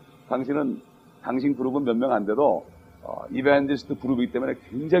뭔가 하면 당신 그룹은 몇 명 안 돼도 이벤지스트 그룹이기 때문에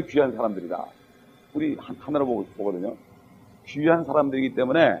굉장히 귀한 사람들이다. 우리 하나로 보거든요. 귀한 사람들이기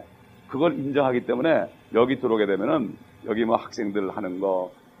때문에 그걸 인정하기 때문에 여기 들어오게 되면은 여기 뭐 학생들 하는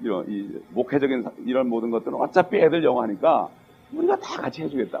거, 이 목회적인 이런 모든 것들은 어차피 애들 영어 하니까 우리가 다 같이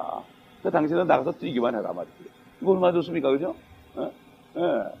해주겠다. 당신은 나가서 뛰기만 해라 말이지. 이거 얼마나 좋습니까, 그죠?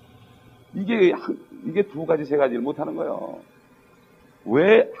 이게 두 가지, 세 가지를 못 하는 거예요.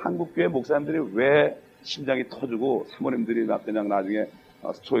 왜 한국교회 목사님들이 왜 심장이 터지고 사모님들이 그냥 나중에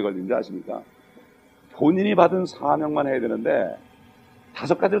스트로크에 걸리는지 아십니까? 본인이 받은 사명만 해야 되는데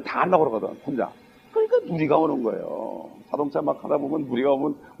 5가지를 다 하려고 그러거든, 혼자. 그러니까 무리가 오는 거예요. 자동차 막 하다 보면 무리가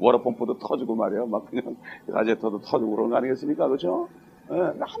오면 워터펌프도 터지고 말이에요. 막 그냥 라제터도 터지고 그런 거 아니겠습니까? 그렇죠?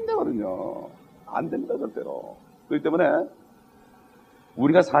 안 되거든요. 안 됩니다, 절대로. 그렇기 때문에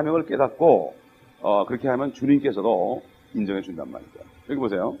우리가 사명을 깨닫고 그렇게 하면 주님께서도 인정해 준단 말이죠. 여기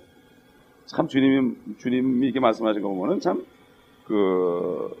보세요. 참 주님이 이렇게 말씀하신 거 보면은 참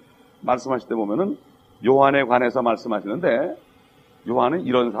말씀하실 때 보면은 요한에 관해서 말씀하시는데 요한은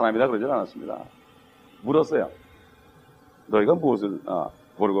이런 사람이다 그러지 않았습니다. 물었어요. 너희가 무엇을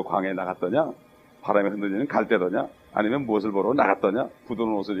보려고 광야에 나갔더냐? 바람에 흔들리는 갈대더냐? 아니면 무엇을 보러 나갔더냐?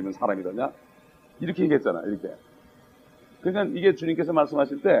 부드러운 옷을 입은 사람이더냐? 이렇게 얘기했잖아. 이렇게. 그러니까 이게 주님께서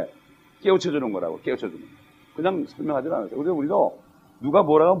말씀하실 때 깨우쳐주는 거라고. 깨우쳐주는 거. 그냥 설명하지 않았어요. 그래서 우리도 누가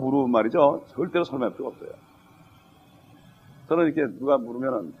뭐라고 물으면 말이죠. 절대로 설명할 필요 없어요. 저는 이렇게 누가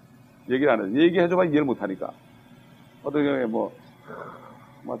물으면은 얘기를 안 해요. 얘기해줘봐 이해를 못하니까. 어떤 경우에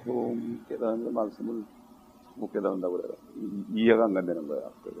마태복음 깨닫는 말씀을 못 깨닫는다고 그래요. 이해가 안 간다는 거야.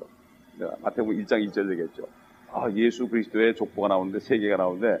 그래서 내가 마태복음 1장 2절 얘기했죠. 예수 그리스도의 족보가 나오는데 3개가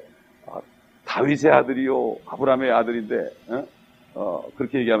나오는데 다윗의 아들이요 아브라함의 아들인데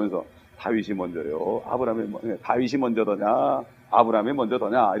그렇게 얘기하면서 다윗이 먼저요 다윗이 먼저더냐 아브라함이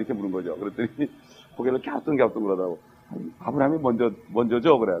먼저더냐 이렇게 물은 거죠. 그랬더니 고개를 갸우뚱갸우뚱 그러더라고. 아브라함이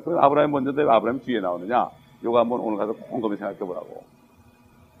먼저죠 그래. 그럼 아브라함이 먼저인데 아브라함이 뒤에 나오느냐? 요거 한번 오늘 가서 곰곰이 생각해 보라고.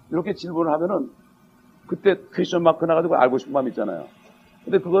 이렇게 질문을 하면은 그때 퀘스천 마크 나가지고 알고 싶은 마음 있잖아요.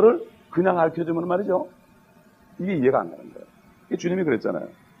 근데 그거를 그냥 알려주면 말이죠. 이게 이해가 안 가는 거예요. 이게 주님이 그랬잖아요.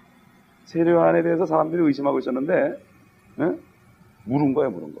 세례 요한에 대해서 사람들이 의심하고 있었는데 물은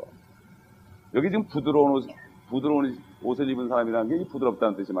거예요, 물은 거. 여기 지금 부드러운 옷을 입은 사람이라는 게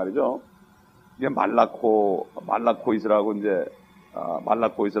부드럽다는 뜻이 말이죠. 이게 말라코이스라고 이제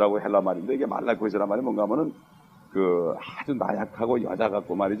말라코이스라고 헬라 말인데 이게 말라코이스란 말이 뭔가 하면은 아주 나약하고 여자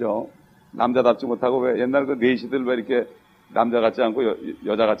같고 말이죠. 남자답지 못하고 왜 옛날 내시들 왜 이렇게 남자 같지 않고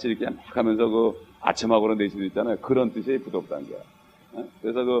여자 같이 이렇게 막 하면서 아첨하고 그런 내시들 있잖아요. 그런 뜻이 부드럽다는 거야.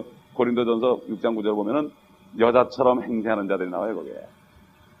 그래서 고린도전서 6장 9절 보면은 여자처럼 행세하는 자들이 나와요, 거기에.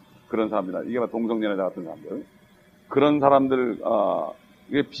 그런 사람들, 이게 동성연애자 같은 사람들. 그런 사람들,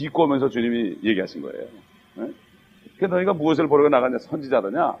 이게 비꼬면서 주님이 얘기하신 거예요. 그래서 너희가 무엇을 보려고 나가냐?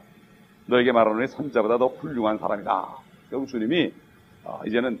 선지자더냐? 너에게 말하노니 선지자보다 더 훌륭한 사람이다. 결국 주님이,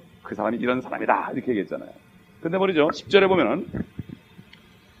 이제는 그 사람이 이런 사람이다. 이렇게 얘기했잖아요. 근데 말이죠. 10절에 보면은,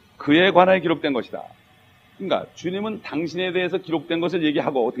 그에 관하여 기록된 것이다. 그러니까, 주님은 당신에 대해서 기록된 것을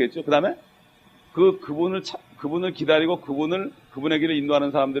얘기하고, 어떻게 했죠? 그 다음에, 그분을 기다리고 그분의 길을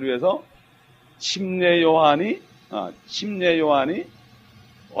인도하는 사람들을 위해서 침례 요한이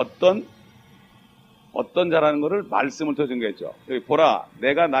어떤 자라는 것을 말씀을 더 증거했죠. 여기 보라,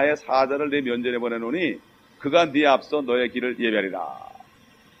 내가 나의 사자를 네 면전에 보내노니 그가 네 앞서 너의 길을 예비하리라.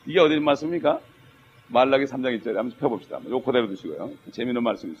 이게 어디 말씀입니까? 말라기 3장 1절에 한번 펴봅시다. 요 그대로 두시고요. 재미있는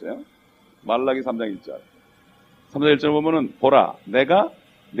말씀 있어요. 말라기 3장 1절. 3장 1절 보면은 보라, 내가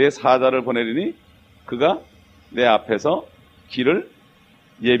내 사자를 보내리니 그가 내 앞에서 길을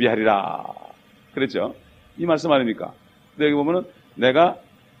예비하리라. 그랬죠? 이 말씀 아닙니까? 근데 여기 보면은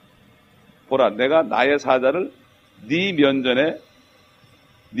보라, 내가 나의 사자를 네 면전에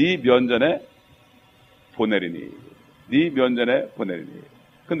보내리니. 네 면전에 보내리니.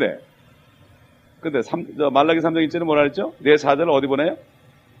 근데 말라기 3장 1절은 뭐라 그랬죠? 내 사자를 어디 보내요?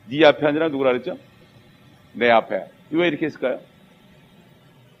 네 앞에 아니라 누구라 그랬죠? 내 앞에. 왜 이렇게 했을까요?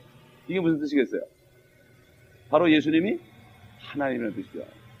 이게 무슨 뜻이겠어요? 바로 예수님이 하나님이라는 뜻이죠.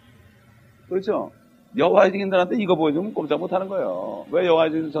 그렇죠? 여호와의 증인들한테 이거 보여주면 꼼짝 못하는 거예요. 왜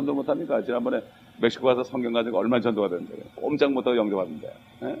여호와의 증인들 전도 못합니까? 지난번에 멕시코 가서 성경 가지고 얼마나 전도가 되는데 꼼짝 못하고 영접하던데.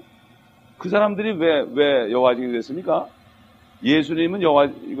 그 사람들이 왜 여호와의 증인이 됐습니까? 예수님은 이거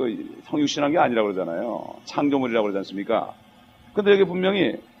성육신한 게 아니라고 그러잖아요. 창조물이라고 그러지 않습니까? 근데 여기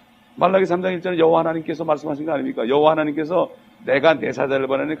분명히 말라기 3장 1절에 여호와 하나님께서 말씀하신 거 아닙니까? 여호와 하나님께서 내가 내 사자를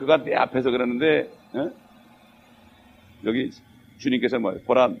보내니 그가 내 앞에서 그러는데 여기 주님께서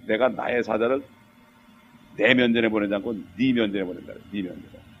보라, 내가 나의 사자를 내 면전에 보내지 않고 네 면전에 보낸다. 네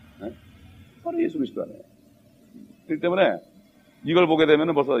면전에. 바로 예수 그리스도 아니에요. 그렇기 때문에 이걸 보게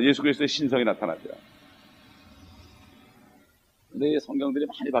되면 벌써 예수 그리스도의 신성이 나타나죠. 근데 성경들이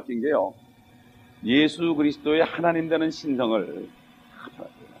많이 바뀐 게요. 예수 그리스도의 하나님 되는 신성을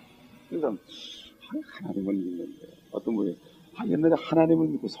그래서 하나님을 믿는데 어떤 분이 옛날에 하나님을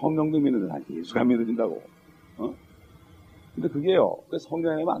믿고 성령도 믿는데 예수가 믿어진다고. 근데 그게요,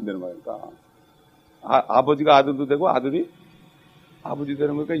 성령이 되면 안 되는 거니까. 아버지가 아들도 되고 아들이 아버지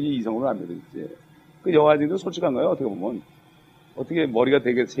되는 거니까 이 이성으로 안 되겠지. 그 여호와진도 솔직한 거예요. 어떻게 보면 어떻게 머리가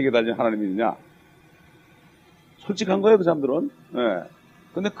되게 세게 달린 하나님이 있느냐. 솔직한 거예요, 그 사람들은. 예.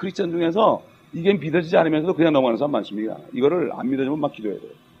 근데 크리스천 중에서 이게 믿어지지 않으면서도 그냥 넘어가는 사람 많습니다. 이거를 안 믿어지면 막 기도해야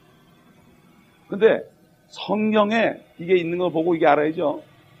돼요. 근데 성경에 이게 있는 걸 보고 이게 알아야죠.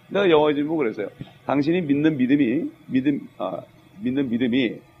 내가 여호와의 집을 보고 그랬어요. 당신이 믿는 믿음이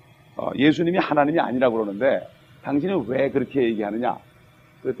예수님이 하나님이 아니라고 그러는데 당신은 왜 그렇게 얘기하느냐?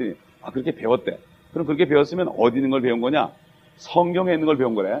 그랬더니 그렇게 배웠대. 그럼 그렇게 배웠으면 어디 있는 걸 배운 거냐? 성경에 있는 걸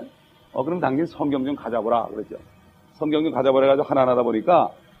배운 거래. 그럼 당신 성경 좀 가져보라 그랬죠. 성경 좀 가져보라 해가지고 하나 하다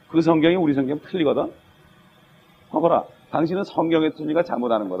보니까 그 성경이 우리 성경 틀리거든. 봐봐라. 당신은 성경의 틀리가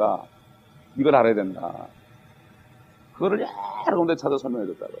잘못하는 거다. 이걸 알아야 된다. 그거를 여러 군데 찾아 설명해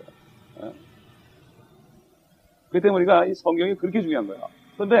줬다고요. 그렇기 때문에 우리가 이 성경이 그렇게 중요한 거예요.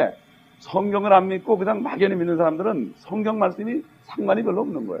 그런데 성경을 안 믿고 그냥 막연히 믿는 사람들은 성경 말씀이 상관이 별로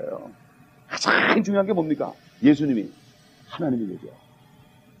없는 거예요. 가장 중요한 게 뭡니까? 예수님이 하나님이 되죠.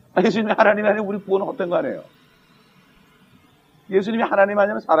 예수님이 하나님이 아니면 우리 구원은 헛된 거 아니에요. 예수님이 하나님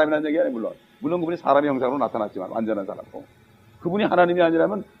아니면 사람이라는 얘기 아니에요. 물론 그분이 사람의 형상으로 나타났지만 완전한 사람도. 그분이 하나님이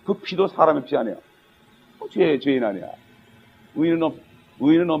아니라면 그 피도 사람의 피 아니야. 죄인 아니야.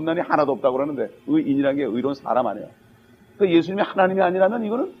 의인은 없나니 하나도 없다고 그러는데 의인이라는 게 의로운 사람 아니에요. 그러니까 예수님이 하나님이 아니라면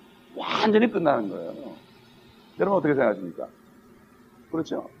이거는 완전히 끝나는 거예요. 여러분 어떻게 생각하십니까?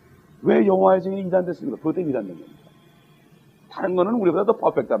 그렇죠? 왜 여호와의 증인이 이단됐습니까? 그것 때문에 이단된 겁니다. 다른 거는 우리보다 더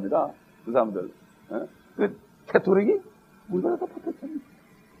퍼펙트합니다. 그 사람들. 그 캐토릭이 우리보다 더 퍼펙트합니다.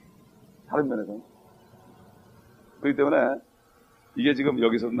 다른 면에서. 그렇기 때문에 이게 지금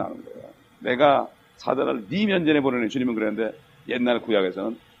여기서 나오는 거예요. 내가 사자를 네 면전에 보내는 주님은 그랬는데 옛날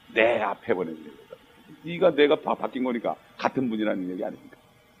구약에서는 내 앞에 보내는 얘기다. 내가 바뀐 거니까 같은 분이라는 얘기 아닙니까?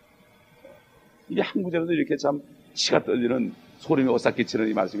 이게 한 구절에도 이렇게 참 치가 떨리는 소름이 오싹 끼치는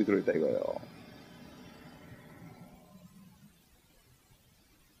이 말씀이 들어있다 이거예요.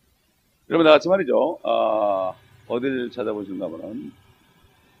 여러분 나같이 말이죠. 어딜 찾아보신가 하면은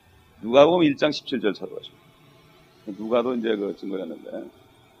누가복음 1장 17절 찾아보십니다. 누가도 이제 그 증거였는데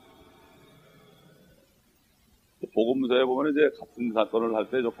복음서에 보면 이제 같은 사건을 할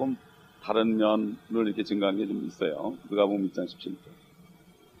때 조금 다른 면을 이렇게 증거한 게 좀 있어요. 누가복음 1장 17절.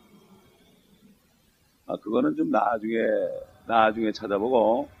 그거는 좀 나중에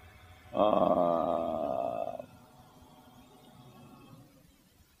찾아보고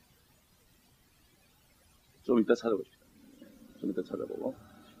좀 이따 찾아보십시오. 좀 이따 찾아보고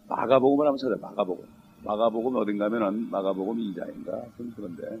마가복음을 한번 찾아요. 마가복음 어딘가 하면은 마가복음 2장인가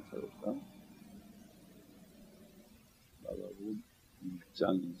그런데 찾아봅시다. 마가복음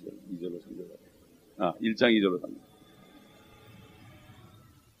 1장 2절로 3절. 1장 2절로 3절.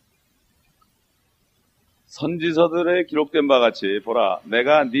 선지서들에 기록된 바 같이 보라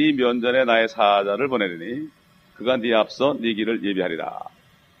내가 네 면전에 나의 사자를 보내리니 그가 네 앞서 네 길을 예비하리라.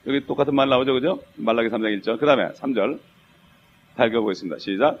 여기 똑같은 말 나오죠, 그죠? 말라기 3장 1절. 그 다음에 3절 밝혀보겠습니다.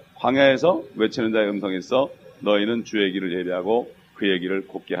 시작. 광야에서 외치는 자의 음성이 있어 너희는 주의 길을 예비하고 그의 길을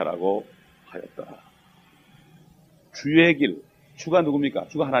곱게 하라고 하였다. 주의 길, 주가 누굽니까?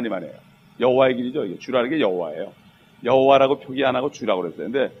 주가 하나님 아니에요. 여호와의 길이죠. 이게 주라는 게 여호와예요. 여호와라고 표기 안 하고 주라고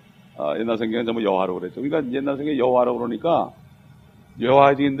그랬어요. 근데 옛날 성경은 전부 여호와라고 그랬죠. 그러니까 옛날 성경에 여호와라고 그러니까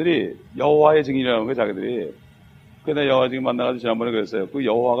여호와의 증인들이 여호와의 증인이라는 거예요, 자기들이. 그래서 여호와 지금 만나가지고 지난번에 그랬어요. 그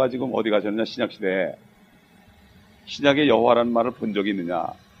여호와가 지금 어디 가셨느냐, 신약시대에. 신약에 여호와라는 말을 본 적이 있느냐.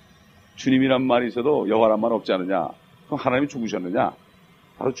 주님이란 말이 있어도 여호와란 말 없지 않느냐. 그럼 하나님이 죽으셨느냐.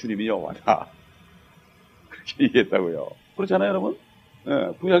 바로 주님이 여호와다. 그렇게 얘기했다고요. 그렇잖아요, 여러분?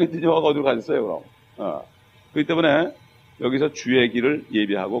 예, 구약에 있던 여호와가 어디로 가셨어요, 그럼? 그렇기 때문에 여기서 주의 길을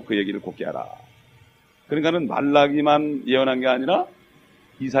예비하고 그의 길을 곱게 하라. 그러니까는 말라기만 예언한 게 아니라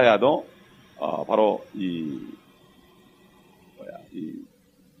이사야도 바로 이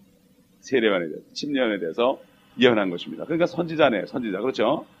세례원에 대해서, 침례원에 대해서 예언한 것입니다. 그러니까 선지자네, 선지자.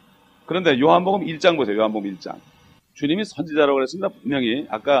 그렇죠? 그런데 요한복음 1장 보세요. 요한복음 1장. 주님이 선지자라고 그랬습니다. 분명히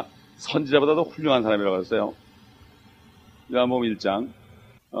아까 선지자보다도 훌륭한 사람이라고 했어요. 요한복음 1장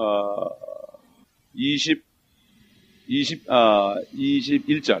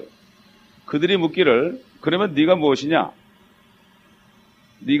 21절. 그들이 묻기를 그러면 네가 무엇이냐?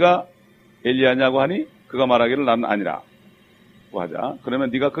 네가 엘리야냐고 하니 그가 말하기를 나는 아니라 하자. 그러면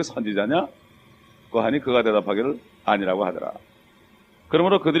네가 그 선지자냐? 고 하니 그가 대답하기를 아니라고 하더라.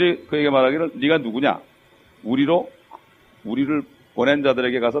 그러므로 그들이 그에게 말하기를 네가 누구냐? 우리를 보낸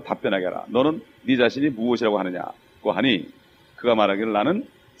자들에게 가서 답변하게 하라. 너는 네 자신이 무엇이라고 하느냐고 하니 그가 말하기를 나는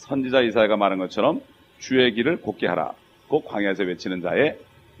선지자 이사야가 말한 것처럼 주의 길을 곧게 하라. 곧 광야에서 외치는 자의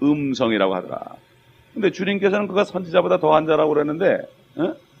음성이라고 하더라. 근데 주님께서는 그가 선지자보다 더한 자라고 그랬는데,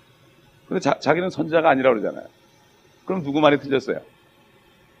 근데 자기는 선지자가 아니라고 그러잖아요. 그럼 누구 말이 틀렸어요?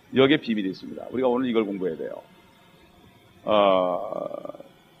 여기에 비밀이 있습니다. 우리가 오늘 이걸 공부해야 돼요.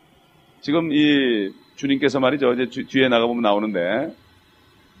 지금 이 주님께서 말이죠. 이제 뒤에 나가보면 나오는데,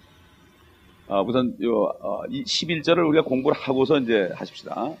 우선 이 11절을 우리가 공부를 하고서 이제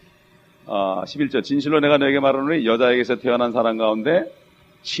하십시다. 11절 진실로 내가 너에게 말하노니 여자에게서 태어난 사람 가운데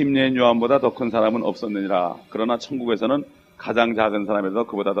침례인 요한보다 더 큰 사람은 없었느니라. 그러나 천국에서는 가장 작은 사람에서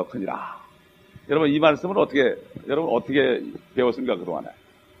그보다 더 크니라. 여러분 이 말씀을 여러분 어떻게 배웠습니까 그동안에?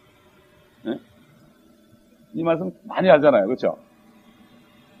 네? 이 말씀 많이 알잖아요, 그렇죠?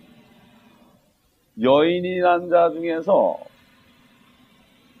 여인이 난 자 중에서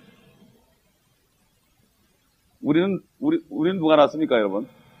우리는 누가 낳습니까, 여러분?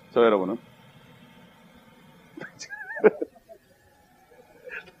 저 여러분은?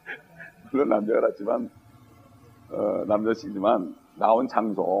 물론 남자가 낳지만, 남자시지만, 나온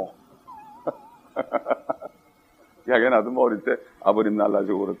장소. 야게 나도 뭐 어릴 때 아버님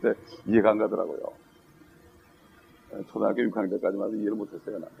날라주고 그럴 때 이해가 안 가더라고요. 초등학교 6학년 때까지만 해도 이해를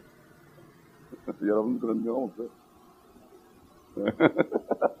못했어요, 나는. 여러분 그런 경험 없어요?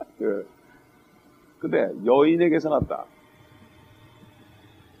 근데 여인에게서 났다.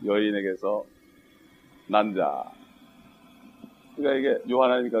 여인에게서 난 자. 그러니까 이게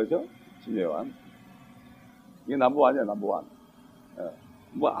요한 아닙니까, 그죠? 침례 요한. 이게 넘버원이야, 넘버원.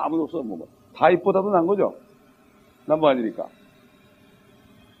 뭐 아무도 없어, 뭐. 다윗보다도 난 거죠? 넘버원이니까.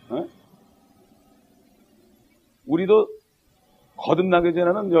 우리도 거듭나기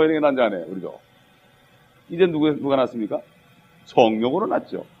전에는 여인에게 난 자 아니에요, 우리도. 이제 누가 났습니까? 성령으로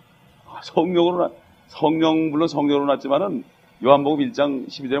났죠. 물론 성령으로 났지만은 요한복음 1장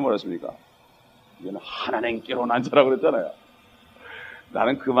 12절에 뭐라 했습니까? 이거는 하나님께로 난 자라고 그랬잖아요.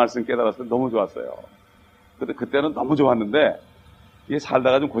 나는 그 말씀 깨달았을 때 너무 좋았어요. 근데 그때는 너무 좋았는데 이게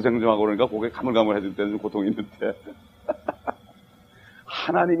살다가 좀 고생 좀 하고 그러니까 고개 가물가물해질 때는 좀 고통이 있는데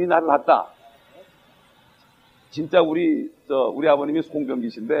하나님이 나를 낳았다. 진짜 우리 아버님이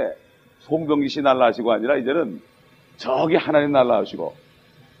송병기신데 송병기씨 날라하시고 아니라 이제는 저기 하나님 날라하시고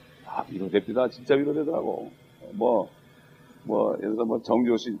위로됩니다. 진짜 위로되더라고. 예를 들어서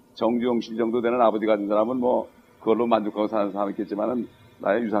정주영 씨 정도 되는 아버지 같은 사람은 그걸로 만족하고 사는 사람이 있겠지만은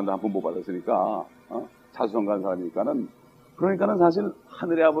나의 유산도 한 푼 못 받았으니까, 자수성 간 사람이니까는, 그러니까는 사실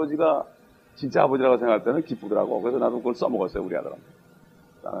하늘의 아버지가 진짜 아버지라고 생각할 때는 기쁘더라고. 그래서 나도 그걸 써먹었어요, 우리 아들한테.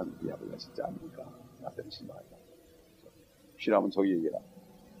 나는 이 아버지가 진짜 아닙니까? 나 때문에 실망하다. 쉬라면 저기 얘기해라.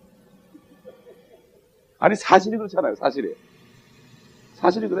 아니, 사실이 그렇잖아요, 사실이.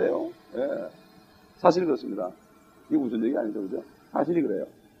 사실이 그래요. 예. 사실이 그렇습니다. 이게 무슨 얘기 아니죠, 그죠? 사실이 그래요.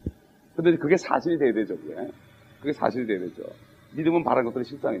 근데 그게 사실이 돼야 되죠, 그게 사실이 돼야 되죠. 믿음은 바른 것들이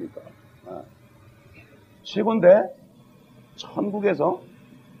실상이니까. 최고인데, 천국에서,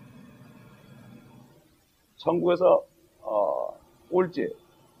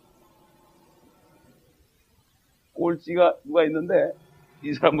 꼴찌가 누가 있는데,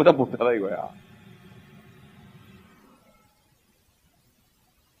 이 사람보다 못하다 이거야.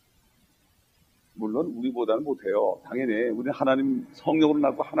 물론 우리보다는 못해요. 당연히 우리는 하나님 성령으로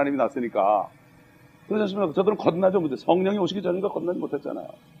낳고 하나님이 낳았으니까. 그렇습니까? 저들은 거듭나죠. 근데 성령이 오시기 전이니까 거듭나지 못했잖아요.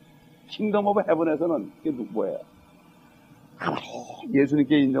 킹덤 오브 헤븐에서는 이게 뭐예요? 아무리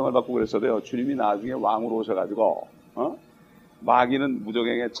예수님께 인정을 받고 그랬어도요. 주님이 나중에 왕으로 오셔가지고 마귀는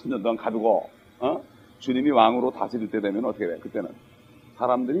무적행에 천년 동안 가두고 주님이 왕으로 다스릴 때 되면 어떻게 돼요? 그때는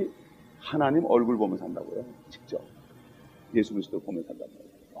사람들이 하나님 얼굴 보면 산다고요. 직접 예수 그리스도를 보면 산다고요.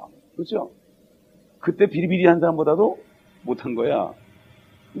 그렇죠? 그때 비리비리한 사람보다도 못한 거야.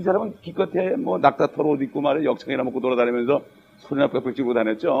 이 사람은 기껏해 낙타털 옷 입고 말이야 역청이나 먹고 돌아다니면서 소리나 빽빽 지르고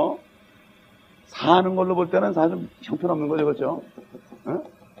다녔죠. 사는 걸로 볼 때는 사실 형편없는 거죠, 그렇죠?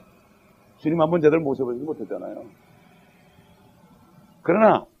 주님 한번 제대로 모셔보지 못했잖아요.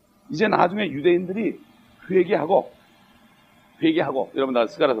 그러나 이제 나중에 유대인들이 회개하고 여러분 다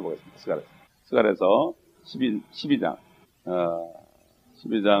스가랴서 보겠습니다. 스가랴서 12장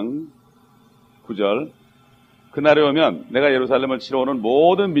 9절 그날에 오면 내가 예루살렘을 치러 오는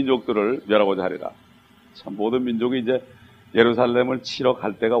모든 민족들을 멸하고자 하리라. 참 모든 민족이 이제 예루살렘을 치러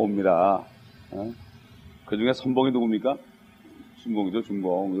갈 때가 옵니다. 그 중에 선봉이 누굽니까? 중공이죠,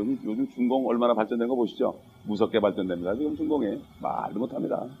 중공. 요즘 중공 얼마나 발전된 거 보시죠? 무섭게 발전됩니다. 지금 중공이 말도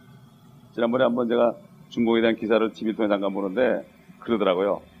못합니다. 지난번에 한번 제가 중공에 대한 기사를 TV 통해 잠깐 보는데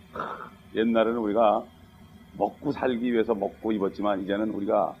그러더라고요. 옛날에는 우리가 먹고 살기 위해서 먹고 입었지만 이제는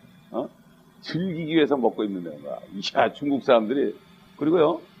우리가 즐기기 위해서 먹고 입는 거야. 이야, 중국 사람들이.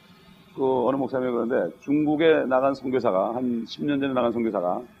 그리고요, 어느 목사님이 그러는데 중국에 나간 선교사가 한 10년 전에 나간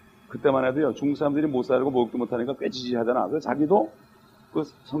선교사가 그때만 해도요, 중국 사람들이 못 살고 목욕도 못 하니까 꾀지지하잖아. 그래서 자기도 그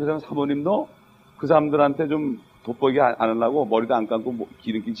선교사 사모님도 그 사람들한테 좀 돋보이게 안 하려고 머리도 안 감고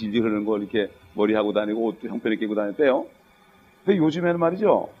기름기 질질 흐르는 거 이렇게 머리하고 다니고 옷도 형편있게 입고 다녔대요. 근데 요즘에는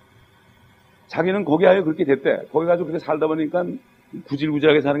말이죠, 자기는 거기 아예 그렇게 됐대. 거기 가지고 그렇게 살다 보니까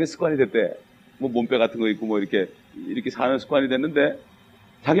구질구질하게 사는 게 습관이 됐대. 뭐 몸빼 같은 거 있고 뭐 이렇게 사는 습관이 됐는데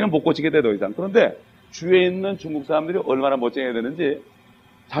자기는 못 고치게 돼 더 이상. 그런데 주위에 있는 중국 사람들이 얼마나 멋쟁이가 되는지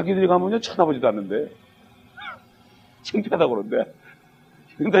자기들이 가면요 쳐다보지도 않는데 창피하다고 그러는데.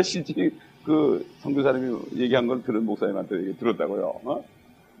 근데 실제 그 선교사님이 얘기한 걸 들은 목사님한테 들었다고요.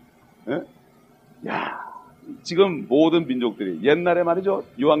 예? 야, 지금 모든 민족들이 옛날에 말이죠,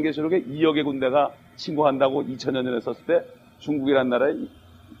 요한계시록에 2억의 군대가 침공한다고 2000년 전에 썼을 때 중국이란 나라에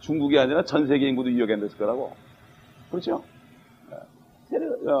중국이 아니라 전 세계 인구도 2억이 안 됐을 거라고. 그렇죠?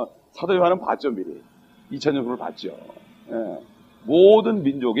 사도 요한은 봤죠, 미리. 2000년 후를 봤죠. 예. 모든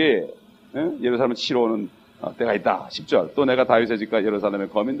민족이 예루살렘을 치러 오는 때가 있다. 10절. 또 내가 다윗의 집과 예루살렘의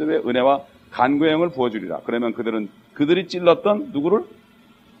거민들의 은혜와 간구형을 부어주리라. 그러면 그들이 찔렀던 누구를?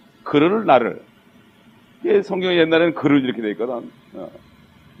 그를, 나를. 성경에 옛날에는 그를 이렇게 돼 있거든.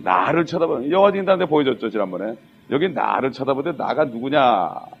 나를 쳐다보는, 여호와 증인한테 보여줬죠, 지난번에. 여기 나를 쳐다보되 나가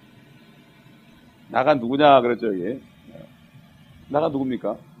누구냐? 나가 누구냐? 그랬죠, 여기. 나가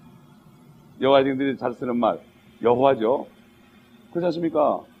누굽니까? 여호와 증인들이 잘 쓰는 말, 여호와죠. 그렇지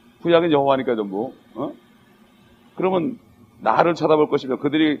않습니까? 구약은 여호와니까 전부. 그러면 나를 쳐다볼 것이며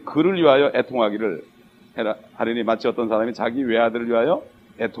그들이 그를 위하여 애통하기를 하리니 마치 어떤 사람이 자기 외아들을 위하여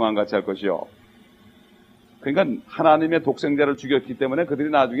애통한 같이 할 것이요. 그러니까 하나님의 독생자를 죽였기 때문에 그들이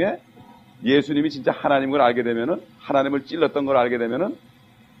나중에 예수님이 진짜 하나님인 걸 알게 되면은, 하나님을 찔렀던 걸 알게 되면은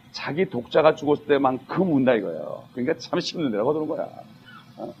자기 독자가 죽었을 때만큼 운다 이거예요. 그러니까 참 심는 대로 거두는 거야.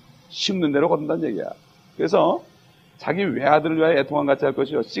 심는 대로 거둔다는 얘기야. 그래서 자기 외아들을 위하여 애통한 같이 할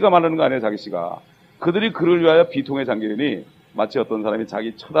것이요. 씨가 말하는 거 아니에요, 자기 씨가. 그들이 그를 위하여 비통에 잠기리니 마치 어떤 사람이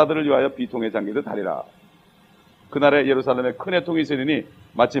자기 처자들을 위하여 비통에 잠기듯 하리라. 그날에 예루살렘에 큰 애통이 있으리니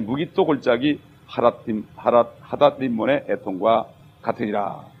마치 무기토 골짜기 하닷림몬의 애통과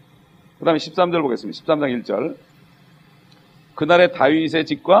같으니라. 그 다음에 13절 보겠습니다. 13장 1절. 그날에 다윗의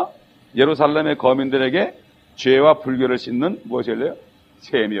집과 예루살렘의 거민들에게 죄와 불교를 씻는 무엇이 열려요?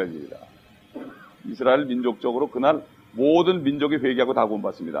 셈이 열리리라. 이스라엘 민족적으로 그날 모든 민족이 회개하고 다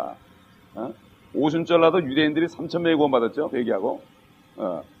구원받습니다. 오순절날도 유대인들이 3,000명이 구원받았죠. 회개하고.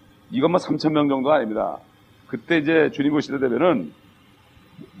 이것만 3,000명 정도가 아닙니다. 그때 이제 주님 오실 때 되면은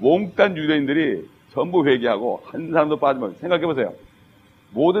몽땅 유대인들이 전부 회개하고 한 사람도 빠지면, 생각해보세요.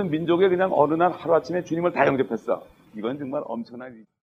 모든 민족이 그냥 어느 날 하루아침에 주님을 다 영접했어. 이건 정말 엄청난